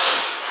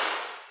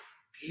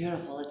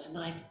 Beautiful. It's a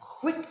nice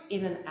quick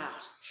in and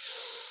out.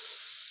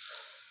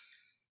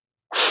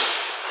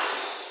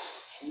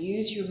 And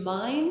use your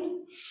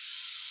mind.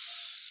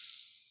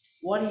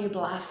 What are you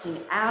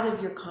blasting out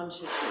of your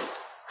consciousness?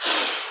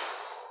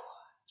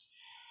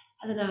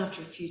 And then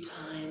after a few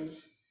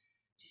times,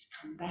 just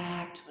come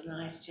back to a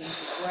nice gentle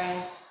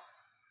breath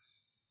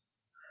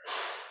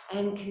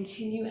and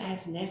continue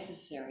as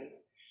necessary.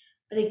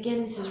 But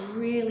again, this is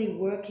really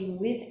working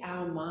with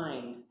our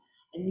mind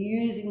and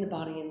using the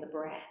body and the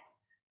breath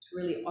to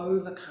really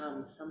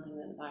overcome something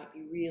that might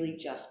be really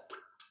just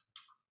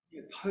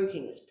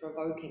poking us,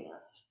 provoking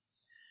us.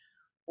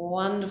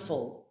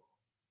 Wonderful.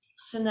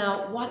 So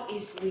now, what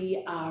if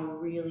we are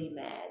really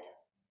mad?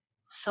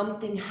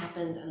 Something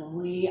happens and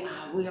we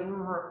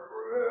are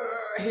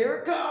here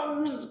it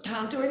comes,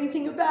 can't do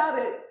anything about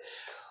it.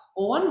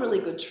 Well, one really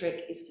good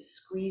trick is to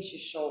squeeze your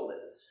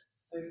shoulders.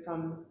 So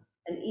from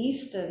an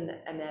Eastern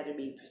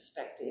anatomy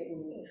perspective,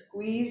 when we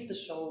squeeze the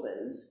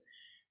shoulders,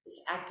 this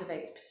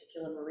activates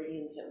particular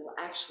meridians that will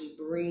actually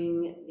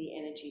bring the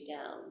energy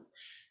down.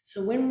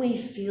 So when we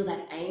feel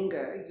that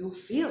anger, you'll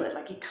feel it,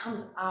 like it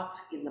comes up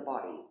in the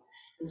body.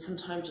 And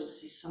sometimes you'll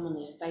see someone,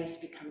 their face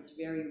becomes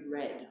very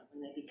red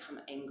when they become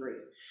angry.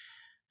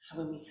 So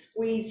when we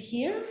squeeze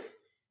here,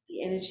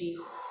 the energy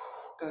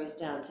goes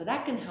down. So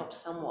that can help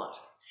somewhat.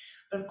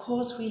 But of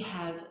course, we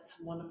have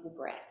some wonderful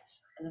breaths.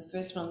 And the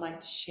first one I'd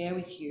like to share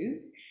with you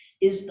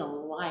is the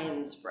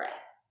lion's breath.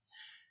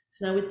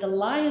 So now with the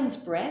lion's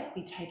breath,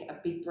 we take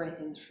a big breath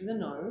in through the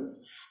nose.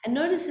 And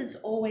notice it's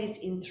always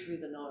in through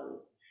the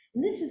nose.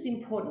 And this is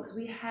important because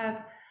we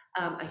have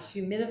a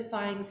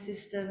humidifying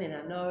system in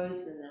our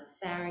nose and our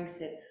pharynx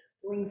that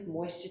brings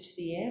moisture to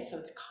the air, so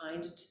it's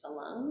kinder to the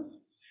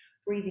lungs.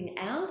 Breathing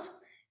out,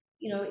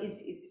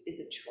 is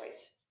a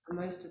choice.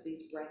 Most of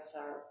these breaths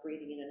are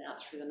breathing in and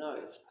out through the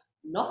nose,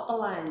 not the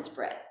lion's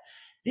breath.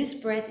 This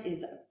breath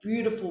is a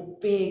beautiful,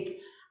 big,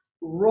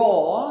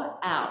 raw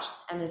out,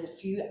 and there's a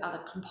few other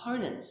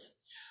components.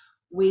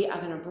 We are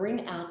going to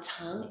bring our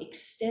tongue,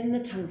 extend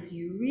the tongue so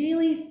you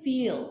really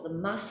feel the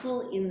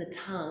muscle in the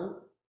tongue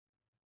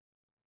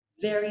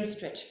very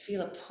stretched.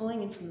 Feel it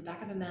pulling in from the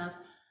back of the mouth.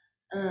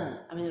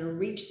 I'm going to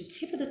reach the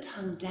tip of the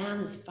tongue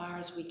down as far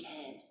as we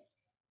can.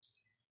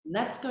 And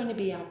that's going to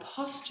be our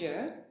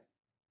posture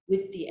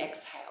with the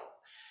exhale.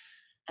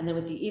 And then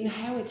with the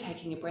inhale, we're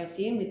taking a breath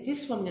in. With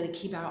this one, we're going to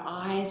keep our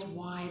eyes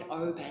wide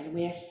open.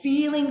 We're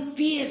feeling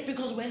fierce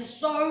because we're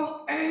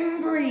so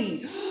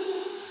angry.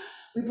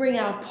 We bring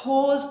our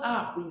paws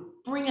up. We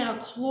bring our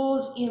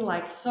claws in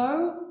like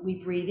so.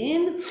 We breathe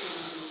in.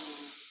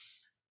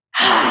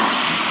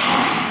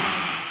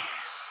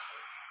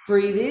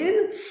 Breathe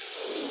in.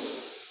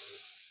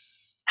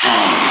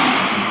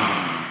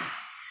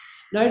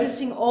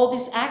 Noticing all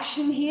this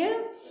action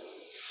here.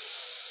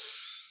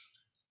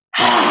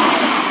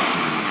 Let's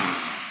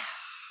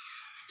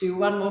do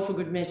one more for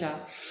good measure.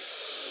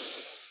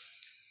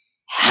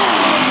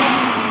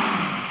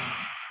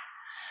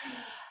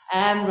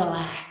 And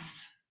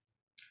relax.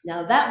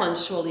 Now that one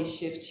surely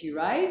shifts you,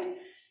 right?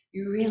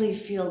 You really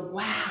feel,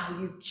 wow,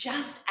 you've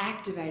just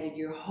activated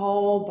your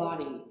whole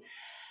body.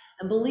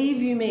 And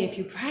believe you me, if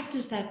you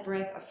practice that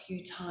breath a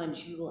few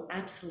times, you will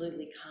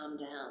absolutely calm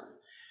down.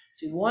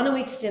 So we want to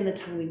extend the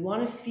tongue. We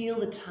want to feel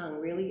the tongue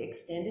really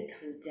extended,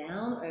 coming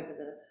down over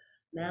the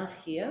mouth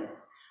here,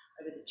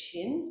 over the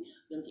chin.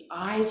 We want the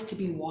eyes to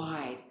be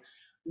wide.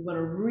 We want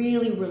to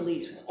really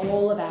release with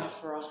all of our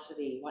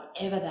ferocity,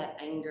 whatever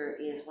that anger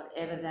is,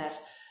 whatever that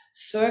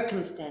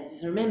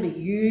circumstances. And remember,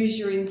 use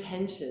your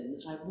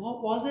intentions. Like,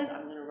 what was it?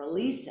 I'm going to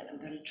release it. I'm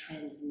going to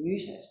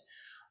transmute it.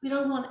 We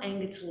don't want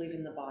anger to live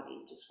in the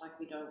body, just like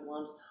we don't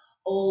want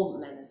all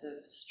manners of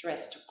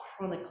stress to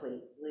chronically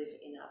live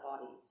in our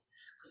bodies,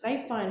 because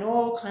they find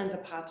all kinds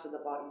of parts of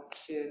the bodies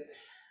to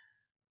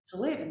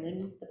live, and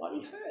then the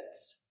body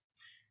hurts.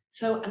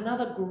 So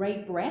another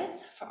great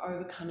breath for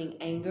overcoming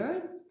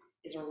anger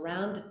is a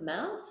rounded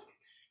mouth.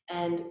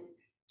 And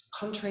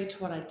contrary to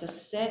what I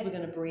just said, we're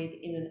going to breathe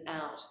in and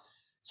out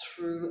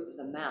through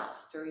the mouth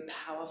very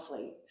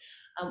powerfully.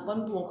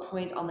 One more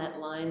point on that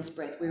lion's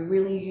breath. We're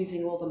really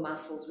using all the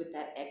muscles with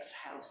that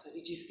exhale. So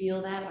did you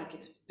feel that? Like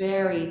it's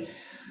very,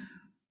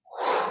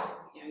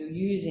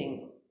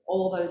 using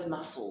all those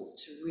muscles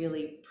to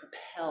really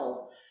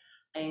propel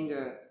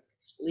anger.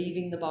 It's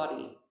leaving the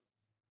body.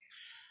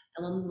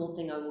 And one more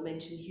thing I will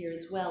mention here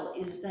as well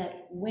is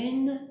that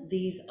when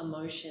these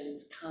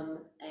emotions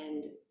come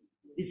and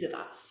visit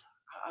us,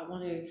 I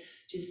want to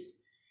just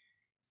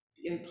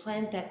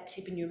plant that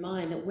tip in your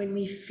mind that when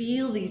we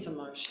feel these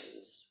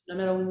emotions, no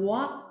matter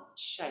what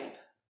shape,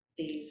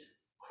 these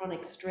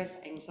chronic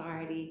stress,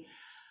 anxiety,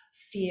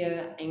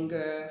 fear,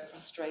 anger,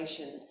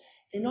 frustration,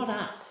 they're not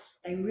us.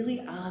 They really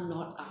are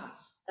not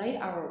us. They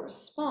are a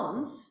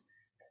response,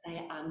 but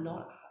they are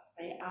not us.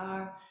 They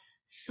are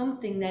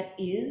something that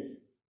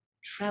is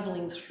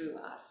traveling through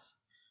us.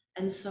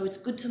 And so it's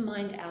good to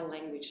mind our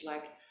language.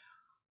 Like,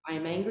 I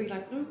am angry,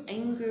 like, no,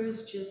 anger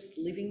is just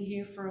living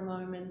here for a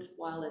moment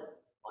while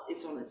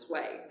it's on its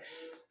way.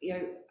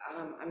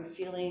 I'm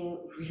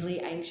feeling really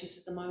anxious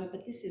at the moment,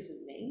 but this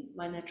isn't me.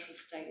 My natural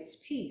state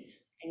is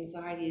peace.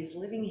 Anxiety is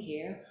living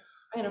here.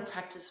 I'm going to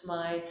practice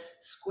my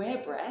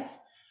square breath.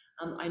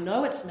 I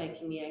know it's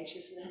making me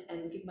anxious,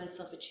 and give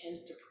myself a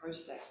chance to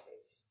process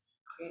this,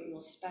 create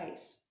more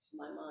space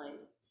for my mind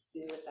to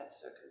deal with that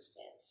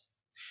circumstance.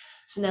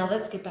 So now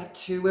let's get back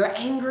to, we're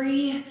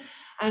angry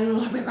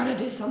and we've got to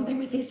do something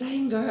with this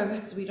anger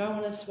because we don't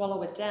want to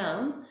swallow it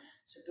down.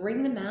 So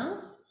bring the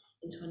mouth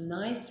into a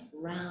nice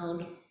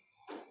round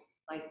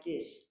like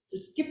this. So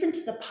it's different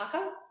to the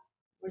pucker,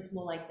 where it's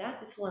more like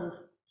that. This one's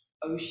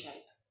O shape,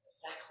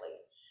 exactly.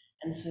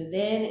 And so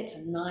then it's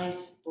a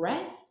nice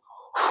breath.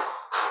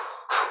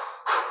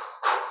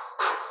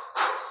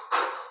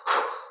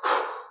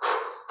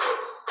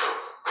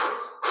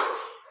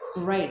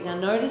 Great. Now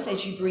notice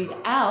as you breathe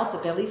out, the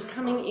belly's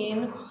coming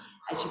in.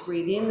 As you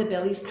breathe in, the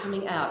belly's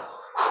coming out.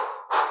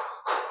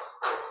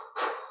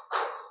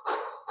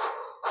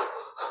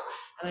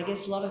 And I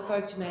guess a lot of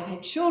folks who may have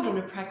had children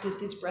have practiced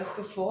this breath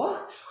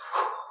before.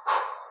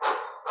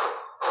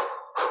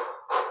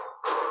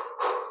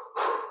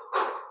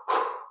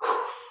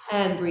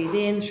 And breathe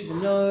in through the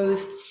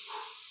nose.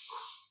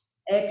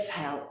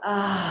 Exhale.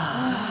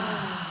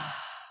 Ah.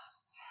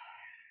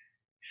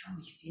 How are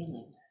we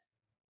feeling?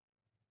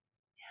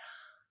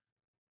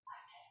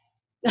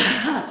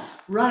 Yeah.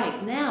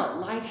 Right, now,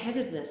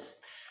 lightheadedness.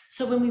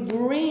 So when we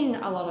bring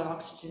a lot of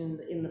oxygen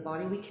in the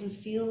body, we can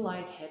feel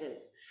lightheaded.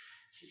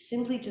 So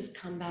simply just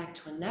come back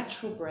to a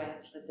natural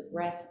breath, let the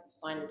breath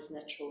find its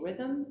natural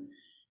rhythm,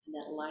 and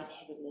that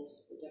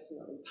lightheadedness will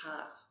definitely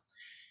pass.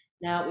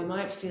 Now, we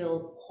might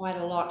feel quite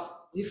a lot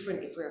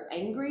different if we're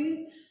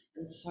angry,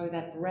 and so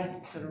that breath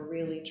is going to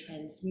really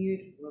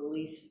transmute,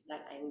 release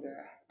that anger.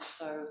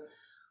 So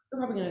we're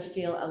probably going to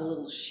feel a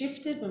little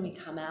shifted when we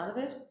come out of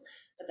it,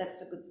 but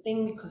that's a good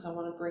thing because I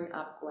want to bring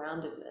up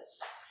groundedness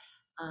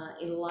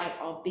in light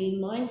of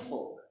being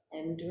mindful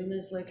and doing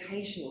those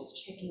locationals,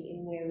 checking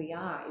in where we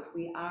are. If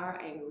we are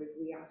angry, if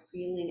we are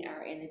feeling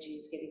our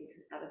energies getting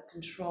out of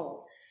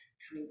control,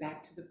 coming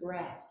back to the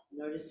breath,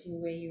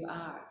 noticing where you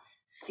are,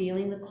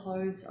 feeling the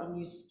clothes on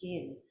your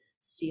skin,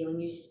 feeling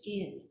your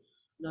skin,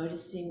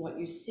 noticing what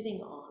you're sitting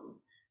on,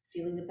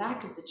 feeling the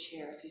back of the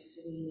chair if you're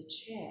sitting in a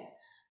chair,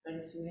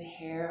 noticing the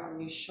hair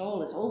on your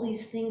shoulders, all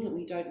these things that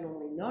we don't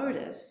normally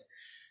notice,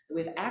 that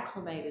we've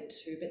acclimated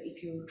to, but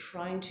if you're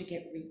trying to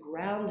get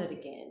regrounded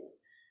again,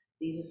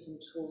 these are some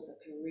tools that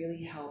can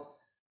really help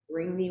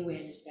bring the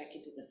awareness back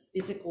into the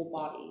physical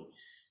body.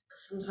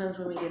 Sometimes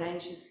when we get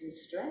anxious and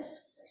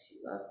stressed, as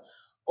you love,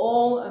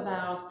 all of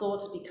our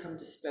thoughts become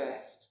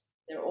dispersed.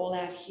 They're all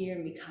out here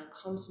and we can't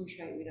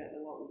concentrate. We don't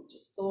know what we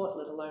just thought,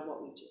 let alone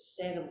what we just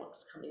said and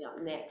what's coming up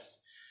next.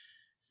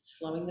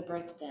 So slowing the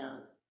breath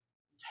down,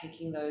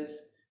 taking those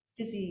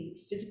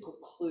physical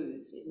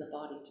clues in the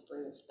body to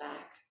bring us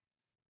back.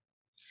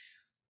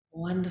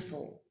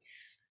 Wonderful.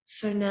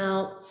 So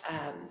now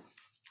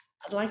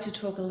I'd like to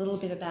talk a little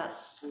bit about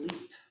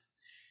sleep.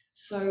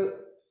 So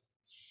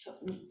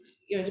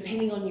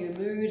depending on your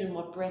mood and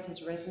what breath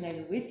has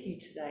resonated with you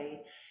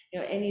today,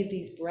 any of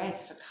these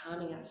breaths for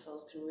calming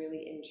ourselves can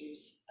really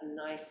induce a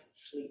nice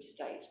sleep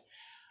state.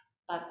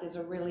 But there's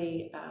a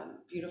really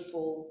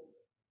beautiful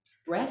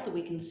breath that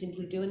we can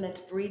simply do, and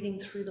that's breathing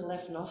through the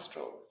left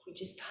nostril. If we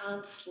just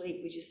can't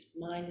sleep,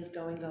 mind is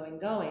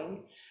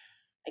going.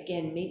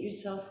 Again, meet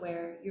yourself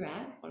where you're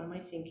at. What am I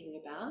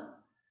thinking about?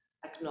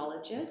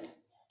 Acknowledge it.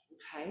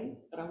 Okay,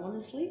 but I want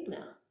to sleep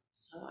now.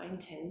 So I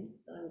intend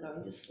that I'm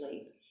going to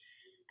sleep.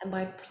 And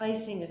by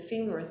placing a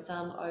finger or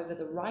thumb over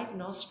the right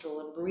nostril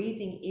and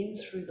breathing in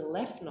through the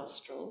left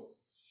nostril,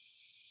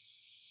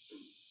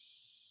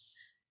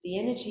 the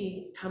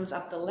energy comes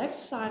up the left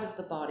side of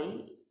the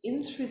body,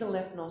 in through the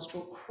left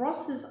nostril,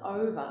 crosses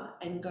over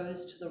and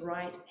goes to the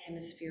right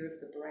hemisphere of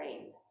the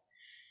brain.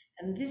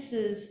 And this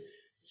is the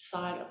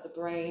side of the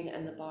brain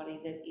and the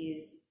body that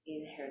is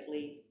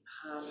inherently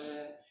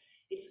calmer.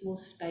 It's more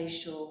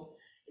spatial.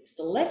 It's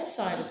the left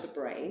side of the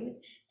brain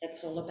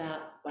that's all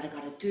about what I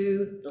got to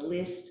do, the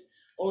list,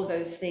 all of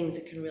those things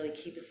that can really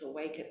keep us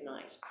awake at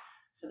night.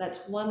 So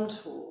that's one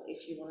tool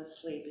if you want to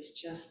sleep, is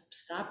just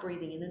start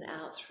breathing in and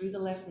out through the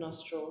left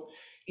nostril.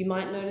 You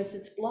might notice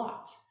it's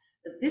blocked,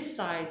 but this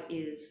side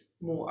is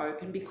more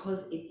open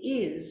because it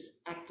is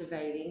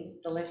activating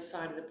the left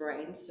side of the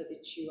brain so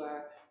that you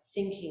are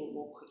thinking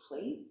more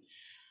quickly.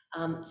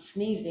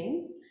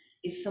 Sneezing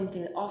is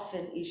something that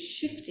often is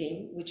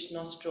shifting which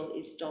nostril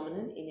is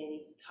dominant in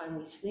any time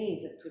we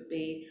sneeze. It could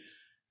be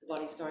the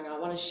body's going, I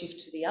want to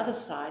shift to the other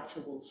side,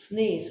 so we'll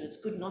sneeze. So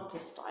it's good not to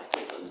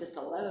stifle them, just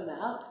to let them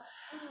out.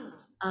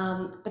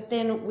 But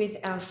then with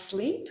our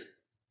sleep,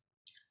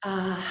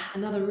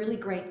 another really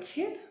great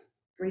tip,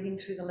 breathing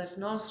through the left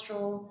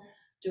nostril,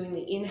 doing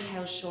the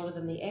inhale shorter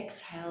than the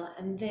exhale,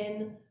 and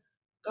then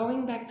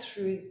going back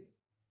through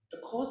the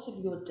course of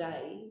your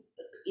day,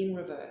 but in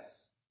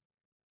reverse.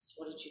 So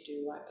what did you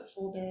do right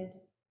before bed?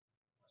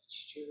 What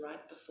did you do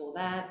right before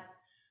that?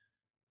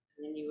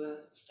 And then you were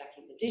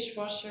stacking the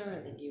dishwasher,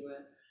 and then you were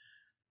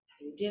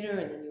having dinner,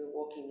 and then you were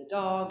walking the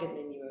dog, and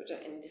then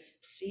and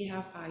just see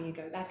how far you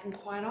go back. And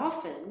quite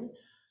often,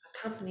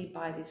 accompanied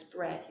by this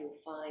breath, you'll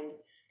find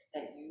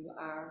that you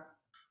are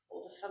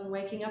all of a sudden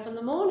waking up in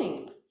the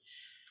morning.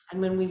 And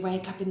when we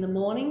wake up in the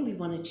morning, we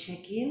want to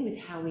check in with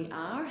how we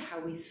are, how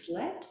we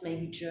slept,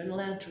 maybe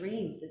journal our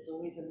dreams. There's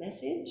always a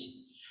message.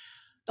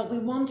 But we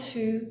want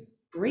to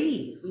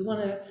breathe. We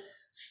want to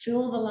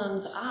fill the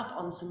lungs up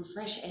on some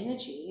fresh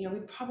energy.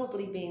 We've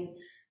probably been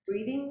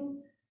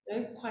breathing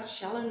quite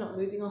shallow, not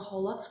moving a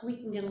whole lot, so we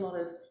can get a lot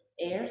of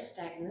air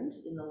stagnant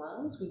in the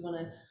lungs. We want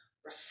to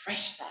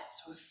refresh that.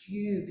 So a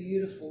few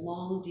beautiful,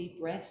 long, deep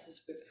breaths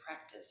as we've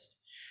practiced.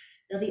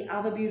 Now, the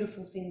other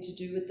beautiful thing to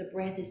do with the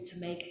breath is to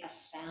make a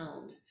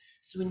sound.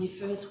 So when you're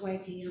first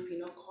waking up,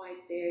 you're not quite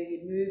there,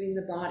 you're moving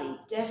the body,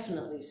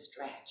 definitely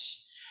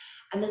stretch.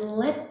 And then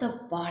let the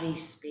body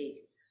speak,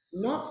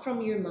 not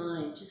from your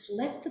mind, just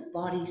let the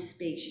body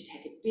speak. You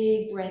take a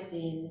big breath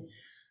in.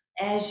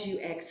 As you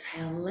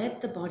exhale,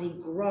 let the body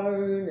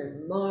groan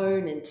and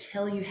moan and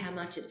tell you how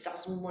much it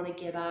doesn't want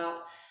to get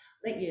up.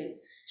 Let your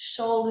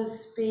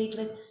shoulders speak,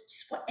 let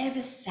just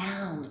whatever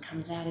sound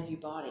comes out of your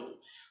body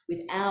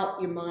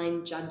without your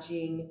mind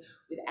judging,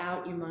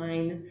 without your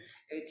mind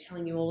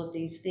telling you all of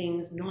these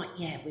things. Not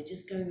yet. We're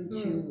just going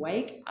to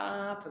wake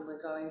up and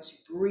we're going to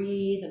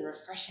breathe and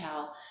refresh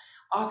our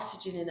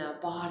oxygen in our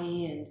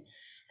body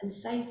and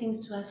say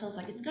things to ourselves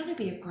like, it's going to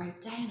be a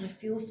great day and I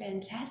feel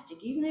fantastic.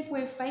 Even if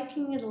we're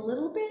faking it a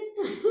little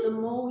bit, the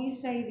more we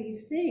say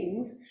these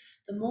things,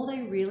 the more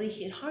they really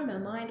hit home. Our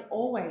mind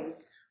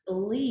always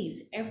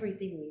believes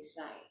everything we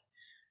say.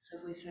 So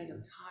if we say,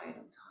 I'm tired,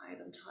 I'm tired,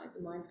 I'm tired,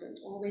 the mind's going,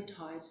 oh, we're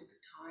tired, super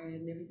tired,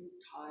 and everything's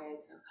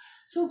tired. So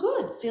feel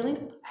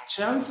good,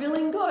 actually, I'm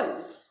feeling good.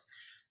 It's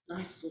a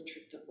nice little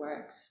trick that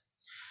works.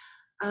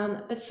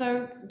 But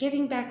so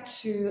getting back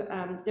to,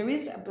 there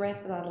is a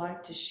breath that I'd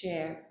like to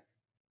share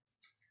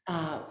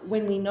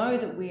when we know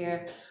that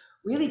we're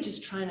really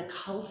just trying to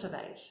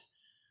cultivate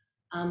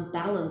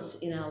balance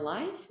in our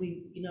life.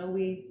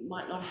 We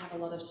might not have a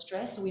lot of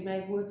stress, or we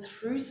may work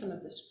through some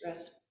of the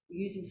stress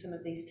using some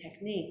of these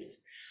techniques.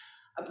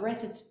 A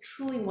breath that's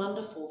truly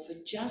wonderful for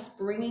just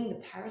bringing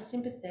the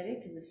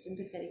parasympathetic and the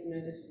sympathetic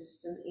nervous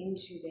system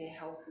into their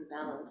healthy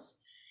balance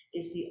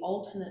is the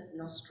alternate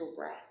nostril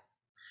breath.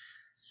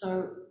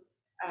 So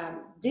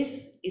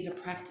this is a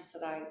practice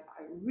that I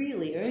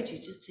really urge you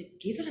just to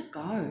give it a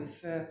go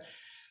for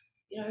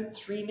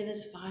 3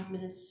 minutes, 5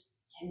 minutes,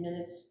 10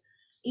 minutes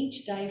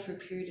each day for a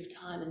period of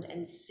time,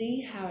 and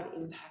see how it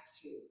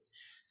impacts you.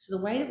 So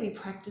the way that we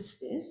practice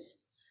this,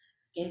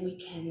 again, we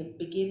can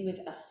begin with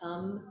a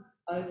thumb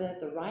over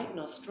the right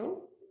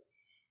nostril,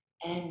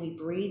 and we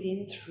breathe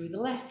in through the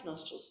left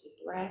nostril. So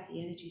the breath,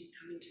 the energy is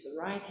coming to the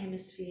right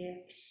hemisphere.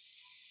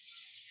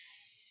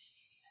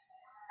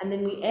 And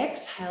then we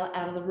exhale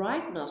out of the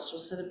right nostril.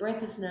 So the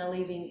breath is now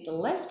leaving the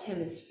left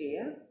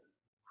hemisphere,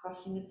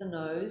 crossing at the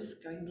nose,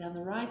 going down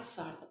the right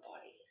side of the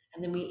body.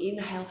 And then we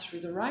inhale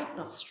through the right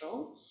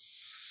nostril,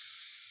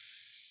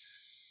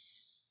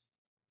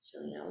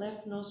 filling our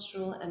left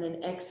nostril, and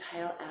then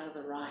exhale out of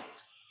the right.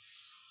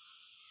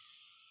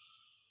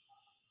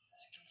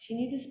 So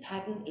continue this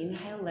pattern,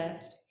 inhale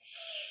left,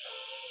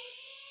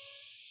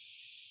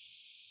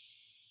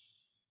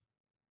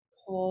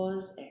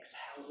 pause,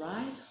 exhale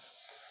right.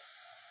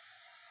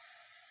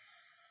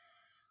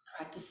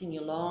 Practicing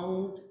your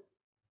long,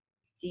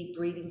 deep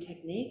breathing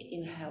technique,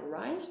 inhale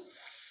right.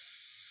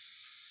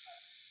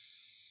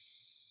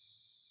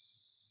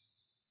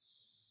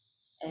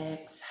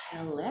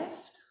 Exhale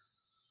left.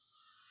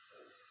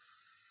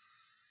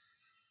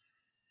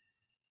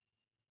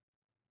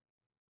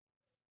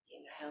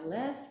 Inhale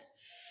left.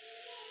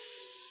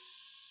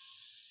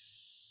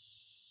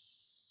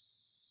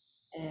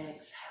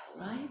 Exhale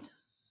right.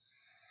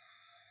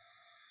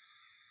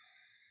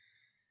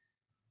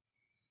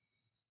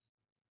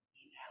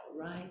 Inhale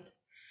right.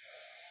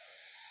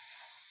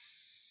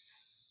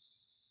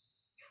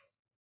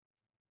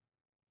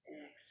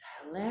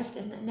 Exhale left.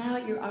 And now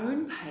at your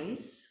own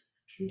pace,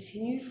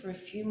 continue for a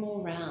few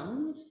more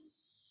rounds.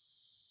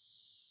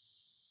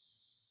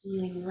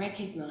 Really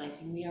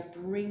recognizing we are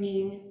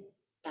bringing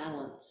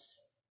balance.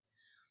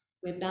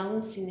 We're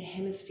balancing the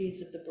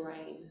hemispheres of the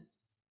brain.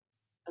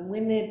 And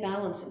when they're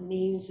balanced, it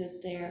means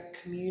that they're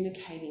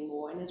communicating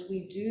more. And as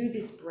we do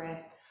this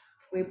breath,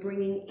 we're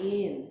bringing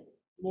in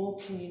more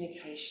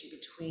communication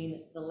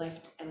between the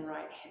left and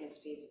right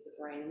hemispheres of the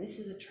brain. And this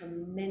is a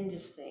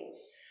tremendous thing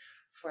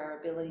for our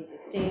ability to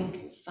think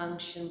and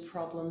function,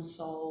 problem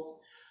solve,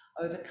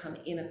 overcome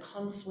inner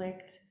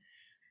conflict,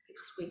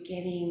 because we're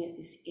getting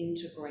this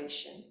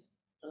integration,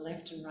 the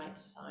left and right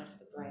side of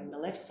the brain. The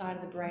left side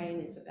of the brain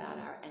is about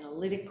our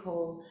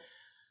analytical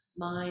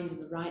mind, and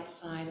the right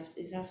side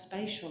is our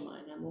spatial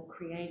mind, our more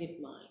creative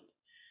mind.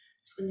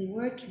 So when they're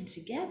working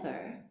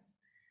together,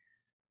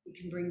 we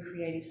can bring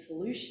creative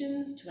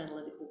solutions to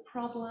analytical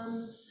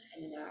problems,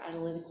 and in our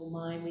analytical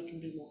mind, we can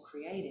be more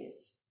creative.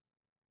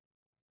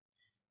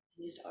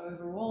 And just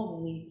overall,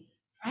 when we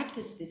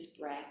practice this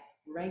breath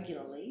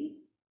regularly,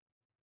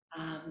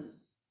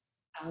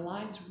 our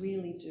lives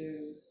really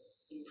do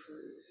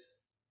improve.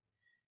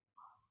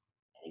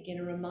 And again,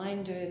 a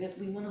reminder that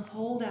we want to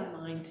hold our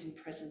mind in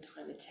present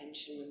time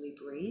attention when we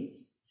breathe.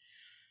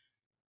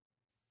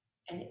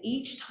 And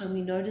each time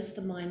we notice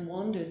the mind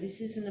wander, this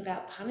isn't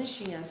about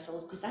punishing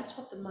ourselves, because that's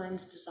what the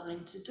mind's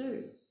designed to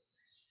do.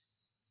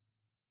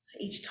 So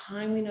each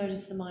time we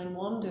notice the mind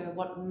wander,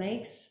 what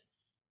makes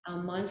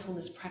our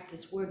mindfulness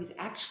practice work is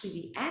actually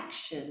the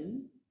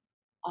action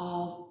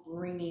of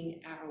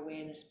bringing our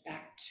awareness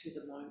back to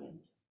the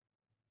moment.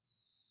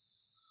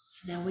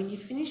 So now when you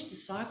finish the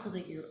cycle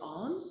that you're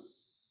on,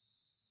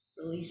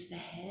 release the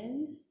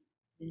hand,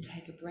 then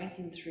take a breath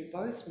in through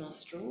both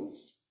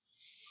nostrils.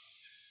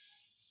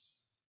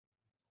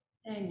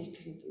 And you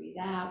can breathe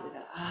out with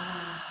a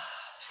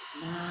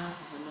through the mouth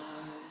and the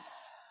nose.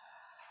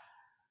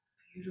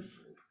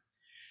 Beautiful.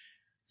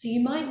 So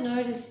you might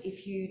notice,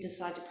 if you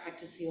decide to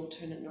practice the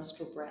alternate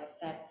nostril breath,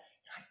 that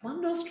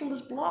one nostril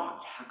is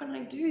blocked. How can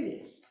I do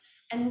this?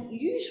 And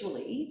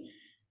usually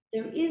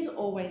there is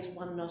always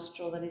one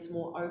nostril that is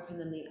more open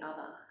than the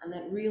other. And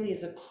that really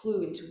is a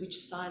clue into which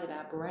side of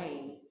our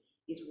brain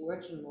is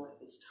working more at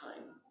this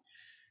time.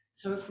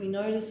 So if we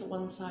notice that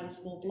one side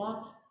is more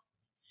blocked,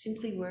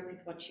 simply work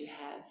with what you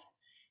have.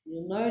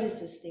 You'll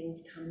notice as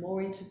things come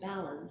more into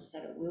balance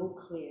that it will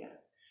clear,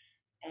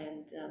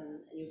 and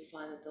you'll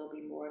find that there'll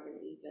be more of an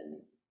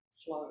even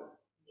flow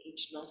in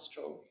each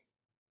nostril.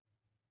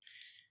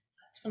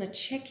 I just want to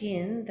check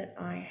in that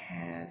I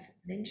have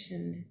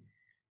mentioned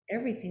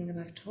everything that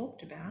I've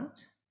talked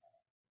about.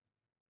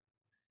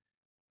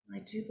 I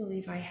do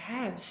believe I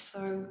have.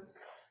 So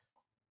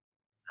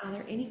Are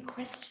there any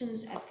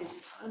questions at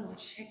this time? I'll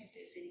check if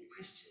there's any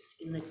questions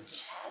in the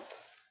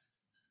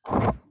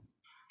chat.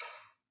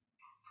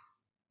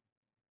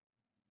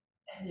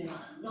 And there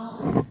are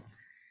not. Because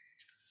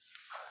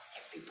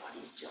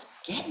everybody's just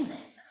getting it.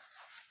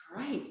 It's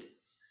great.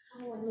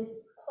 So when it's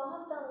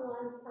clogged on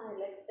one side,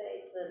 let's say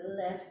the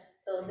left,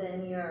 so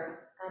then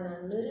your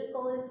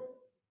analytical is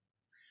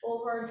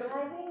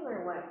overdriving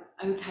or what?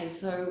 Okay,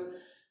 so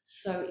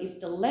if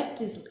the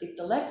left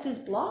is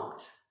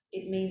blocked,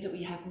 it means that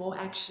we have more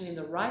action in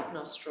the right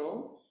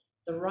nostril.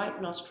 The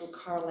right nostril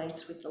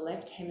correlates with the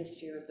left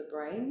hemisphere of the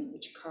brain,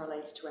 which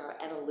correlates to our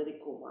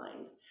analytical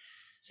mind.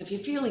 So if you're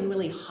feeling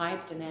really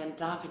hyped and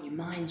amped up and your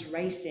mind's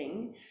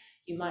racing,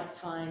 you might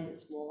find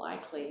it's more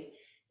likely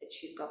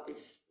that you've got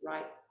this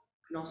right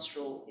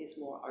nostril is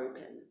more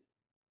open.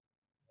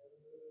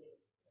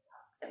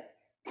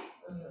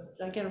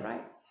 Did I get it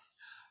right?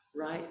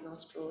 Right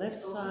nostril, left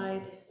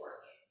side. It's working.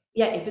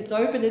 Yeah, if it's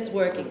open, it's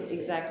working.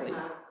 Exactly.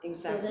 Exactly.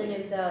 So then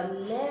if the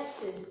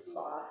left is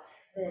blocked,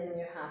 then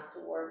you have to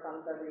work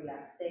on the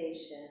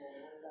relaxation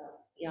and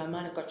yeah, I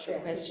might have got your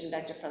question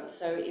back to front.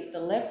 So if the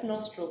left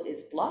nostril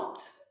is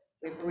blocked,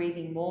 we're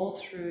breathing more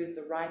through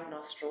the right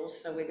nostril,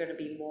 so we're going to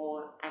be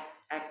more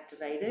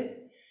activated.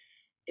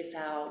 If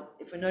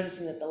we're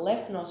noticing that the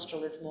left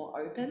nostril is more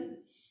open,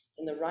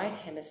 then the right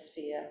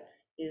hemisphere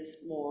is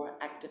more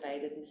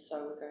activated, and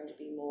so we're going to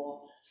be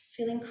more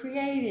feeling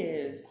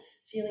creative,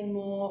 feeling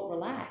more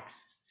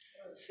relaxed,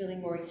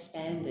 feeling more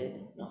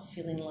expanded, not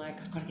feeling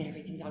like I've got to get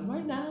everything done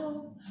right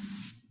now.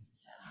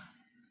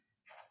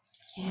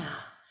 Yeah,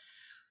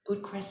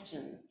 good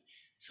question.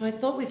 So I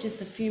thought with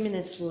just a few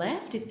minutes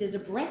left, if there's a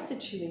breath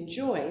that you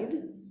enjoyed,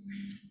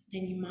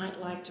 then you might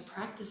like to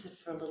practice it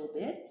for a little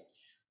bit.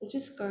 We'll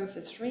just go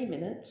for 3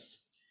 minutes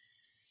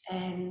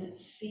and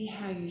see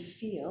how you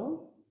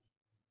feel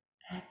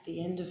at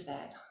the end of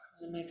that.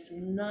 I'm going to make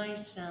some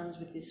nice sounds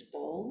with this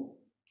ball.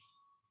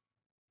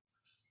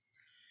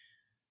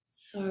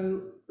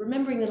 So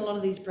remembering that a lot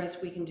of these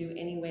breaths we can do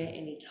anywhere,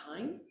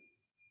 anytime.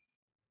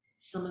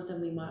 Some of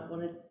them we might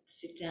want to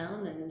sit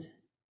down and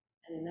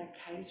in that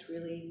case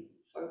really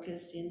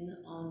focus in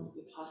on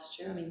your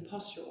posture. I mean,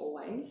 posture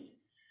always.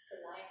 the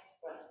lion's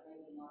breath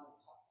maybe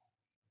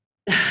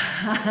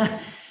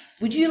not.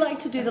 Would you like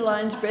to do the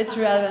lion's breath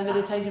throughout our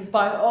meditation?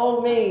 By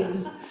all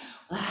means.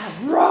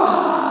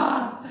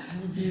 Wow.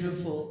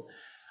 Beautiful.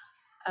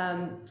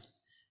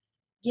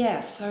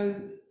 Yeah, so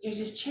you're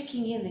just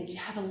checking in that you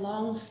have a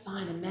long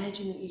spine.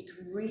 Imagine that you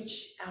can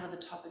reach out of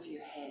the top of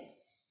your head.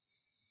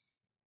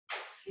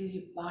 Feel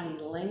your body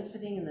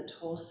lengthening in the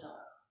torso.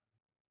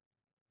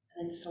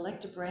 And then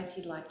select a breath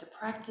you'd like to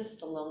practice,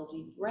 the long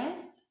deep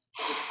breath,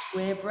 the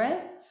square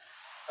breath,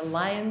 the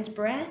lion's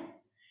breath,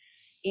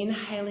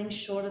 inhaling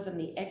shorter than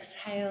the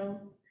exhale,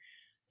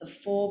 the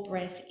 4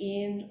 breath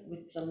in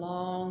with the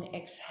long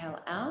exhale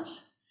out,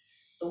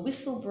 the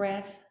whistle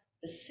breath,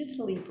 the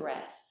sitterly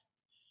breath,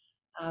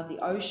 the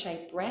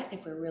O-shaped breath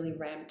if we're really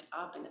ramped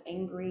up and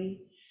angry,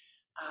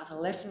 the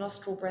left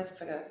nostril breath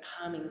for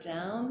calming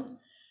down,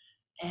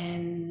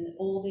 and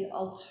all the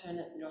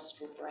alternate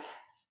nostril breath.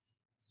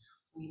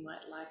 We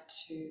might like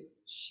to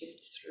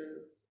shift through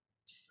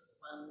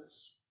different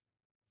ones.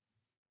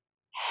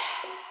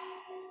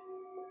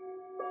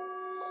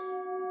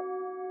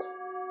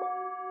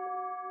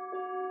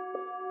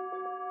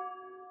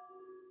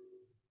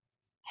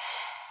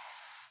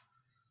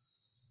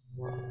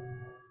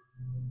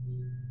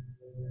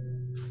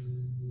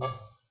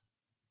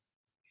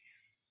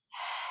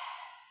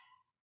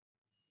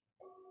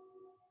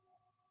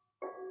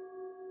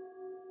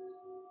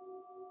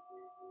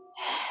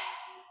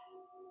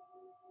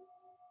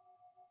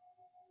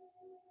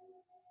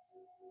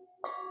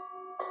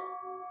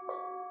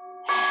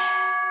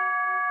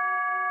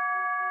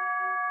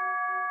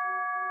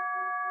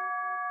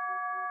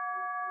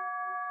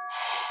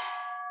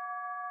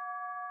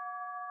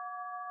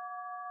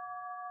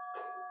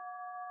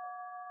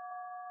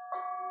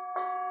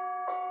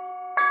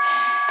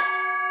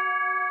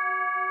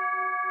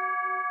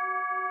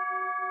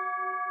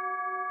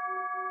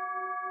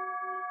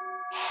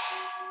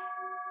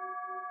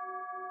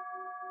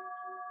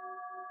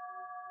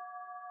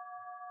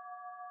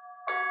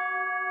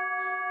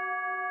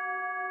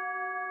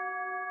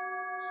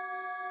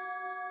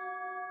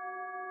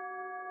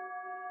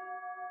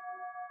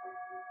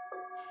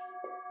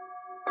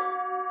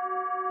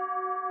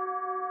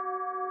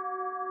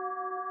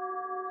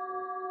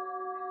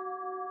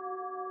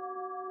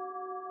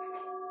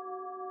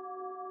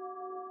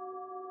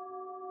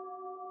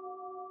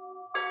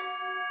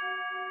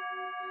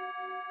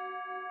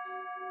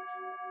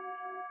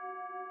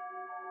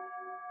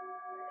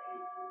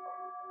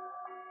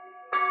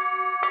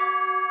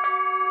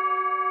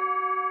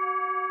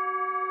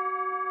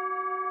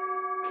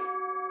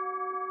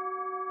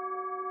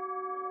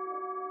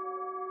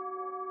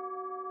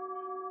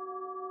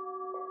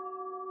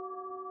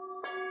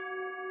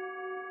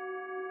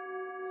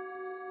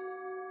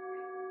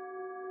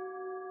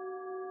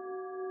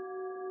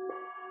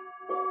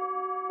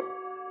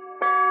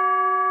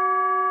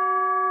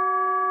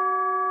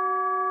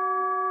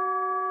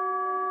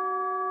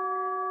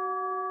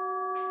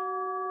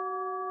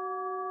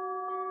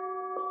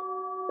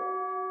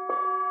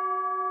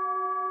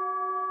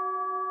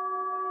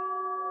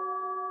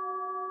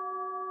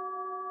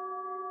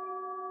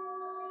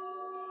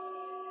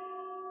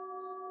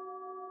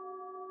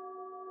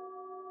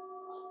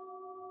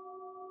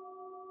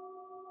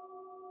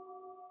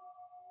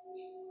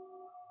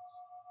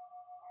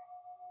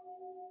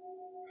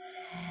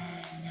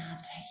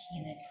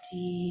 taking in a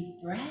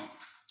deep breath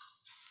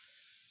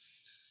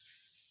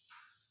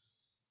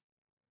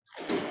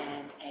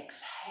and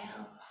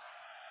exhale.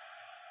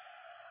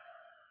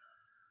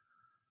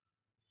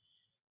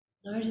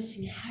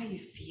 Noticing how you're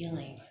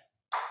feeling.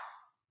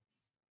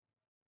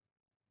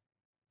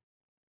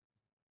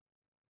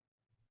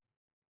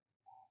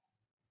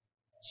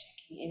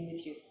 Checking in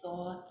with your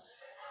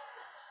thoughts,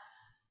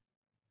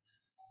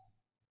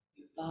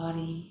 your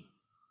body,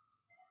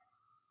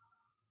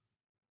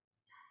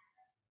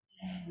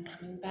 and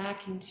coming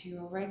back into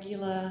your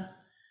regular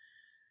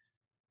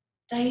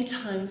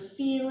daytime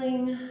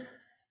feeling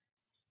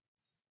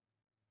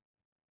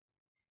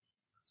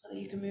so that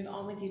you can move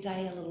on with your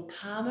day a little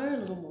calmer, a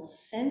little more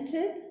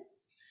centered,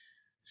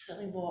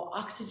 certainly more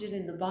oxygen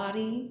in the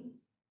body.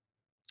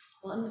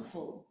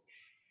 Wonderful.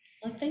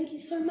 Well, thank you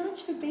so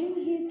much for being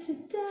here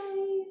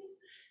today.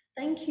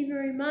 Thank you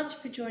very much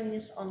for joining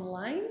us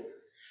online.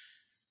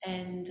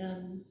 And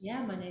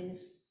my name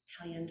is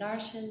Kalyan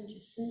Darshan,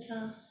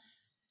 Jacinta,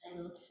 and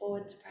I look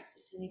forward to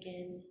practicing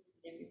again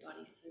with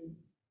everybody soon.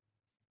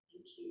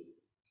 Thank you.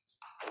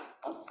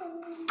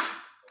 Awesome.